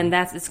 And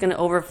it's going to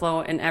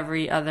overflow in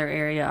every other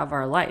area of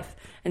our life.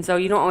 And so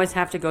you don't always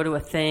have to go to a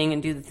thing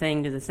and do the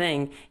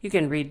thing. You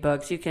can read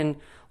books, you can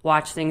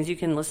watch things, you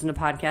can listen to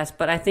podcasts.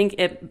 But I think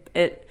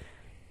it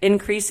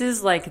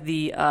increases like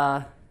the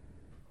I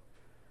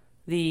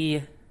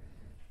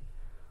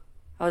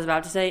was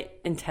about to say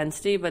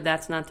intensity, but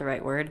that's not the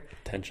right word.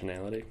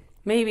 Intentionality.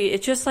 Maybe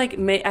it's just like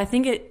I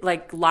think it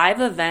like live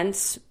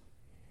events.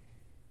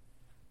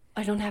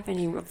 I don't have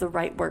any of the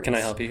right words. Can I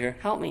help you here?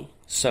 Help me.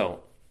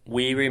 So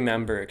we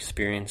remember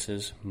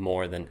experiences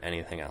more than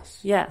anything else.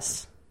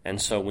 Yes.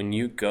 And so when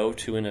you go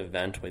to an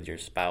event with your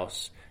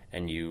spouse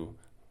and you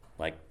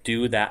like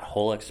do that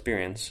whole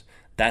experience,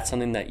 that's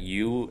something that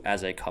you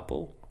as a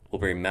couple will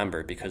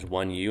remember because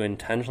you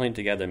intentionally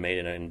together made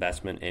an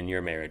investment in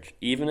your marriage,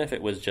 even if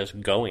it was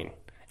just going.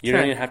 You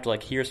don't even have to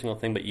like hear a single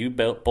thing, but you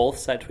both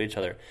said to each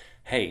other,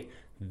 hey,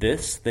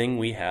 this thing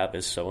we have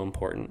is so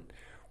important.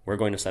 We're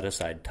going to set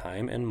aside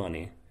time and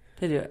money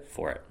To do it.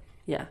 for it.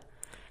 Yeah.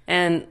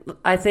 And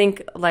I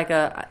think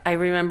I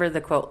remember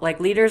the quote, like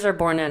leaders are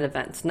born at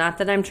events. Not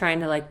that I'm trying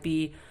to like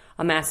be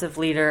a massive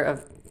leader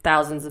of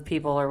thousands of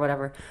people or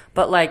whatever,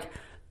 but like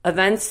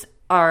events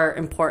are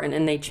important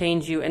and they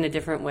change you in a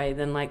different way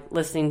than like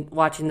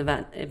watching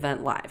the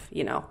event live,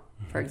 you know,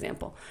 for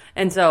example.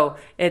 And so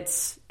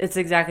it's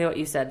exactly what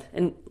you said.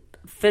 And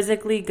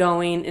physically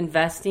going,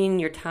 investing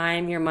your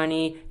time, your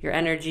money, your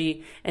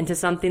energy into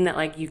something that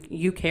like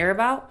you care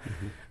about,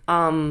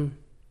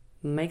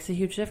 makes a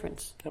huge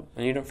difference. Yep.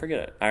 And you don't forget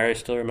it. I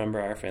still remember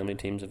our family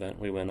teams event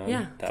we went on.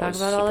 Yeah, that talk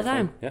was about it all the super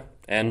fun. time. Yeah.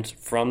 And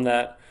from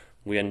that,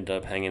 we ended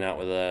up hanging out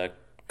with a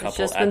couple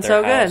just at been their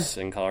so good. house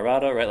in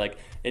Colorado, right? Like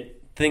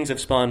things have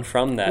spawned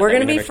from that. We're that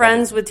going to we be never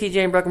friends with TJ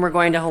and Brooke, and we're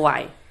going to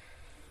Hawaii.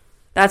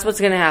 That's what's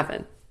going to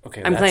happen.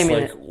 Okay, I'm that's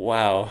claiming like, it.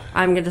 Wow.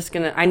 I'm just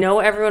going to... I know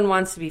everyone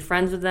wants to be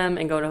friends with them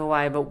and go to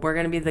Hawaii, but we're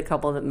going to be the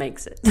couple that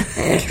makes it.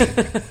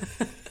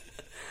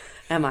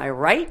 Am I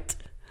right?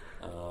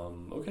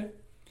 Okay.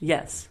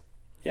 Yes.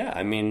 Yeah,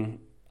 I mean,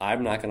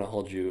 I'm not going to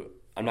hold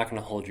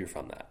you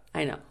from that.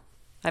 I know.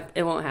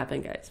 It won't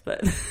happen, guys,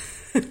 but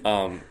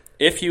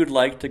If you'd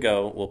like to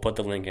go, we'll put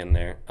the link in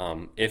there.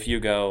 If you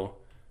go,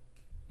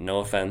 no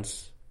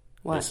offense,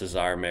 What? this is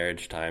our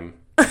marriage time,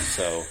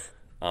 so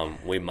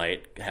we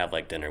might have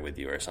like dinner with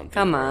you or something.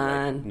 Come Or,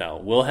 on. like, no,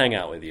 we'll hang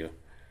out with you.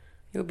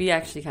 it would be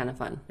actually kind of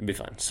fun. It'd be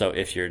fun. So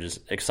if you're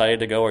just excited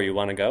to go or you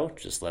want to go,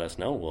 just let us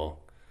know.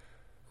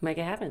 Make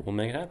it happen. We'll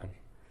make it happen.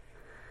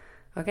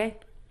 Okay.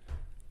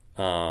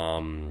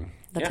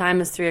 The Yeah.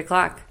 time is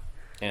 3:00,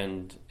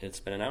 And it's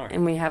been an hour.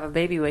 and we have a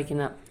baby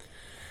waking up.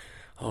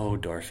 Oh,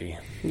 Dorothy.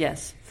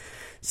 Yes.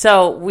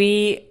 So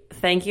we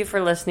thank you for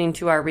listening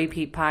to our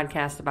repeat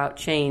podcast about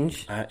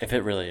change. If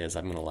it really is,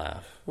 I'm going to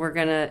laugh. We're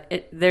gonna.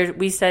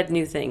 We said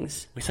new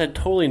things. We said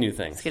totally new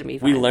things. It's gonna be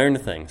We fine.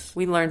 learned things.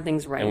 We learned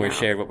things right And now. we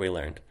shared what we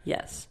learned.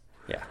 Yes.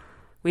 Yeah.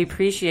 We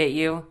appreciate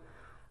you.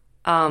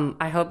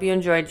 I hope you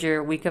enjoyed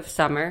your week of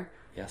summer.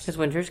 Yes. Because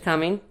winter's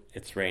coming.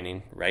 It's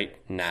raining right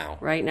now.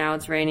 Right now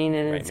it's raining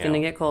and Right it's going to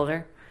now. get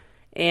colder.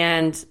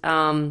 And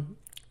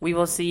we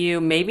will see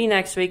you maybe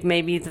next week,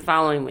 maybe the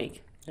following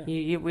week.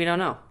 Yeah. We don't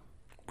know.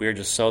 We're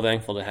just so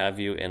thankful to have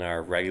you in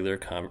our regular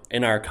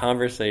in our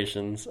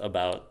conversations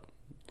about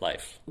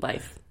life.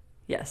 Life.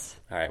 Yes.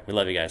 All right. We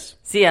love you guys.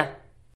 See ya.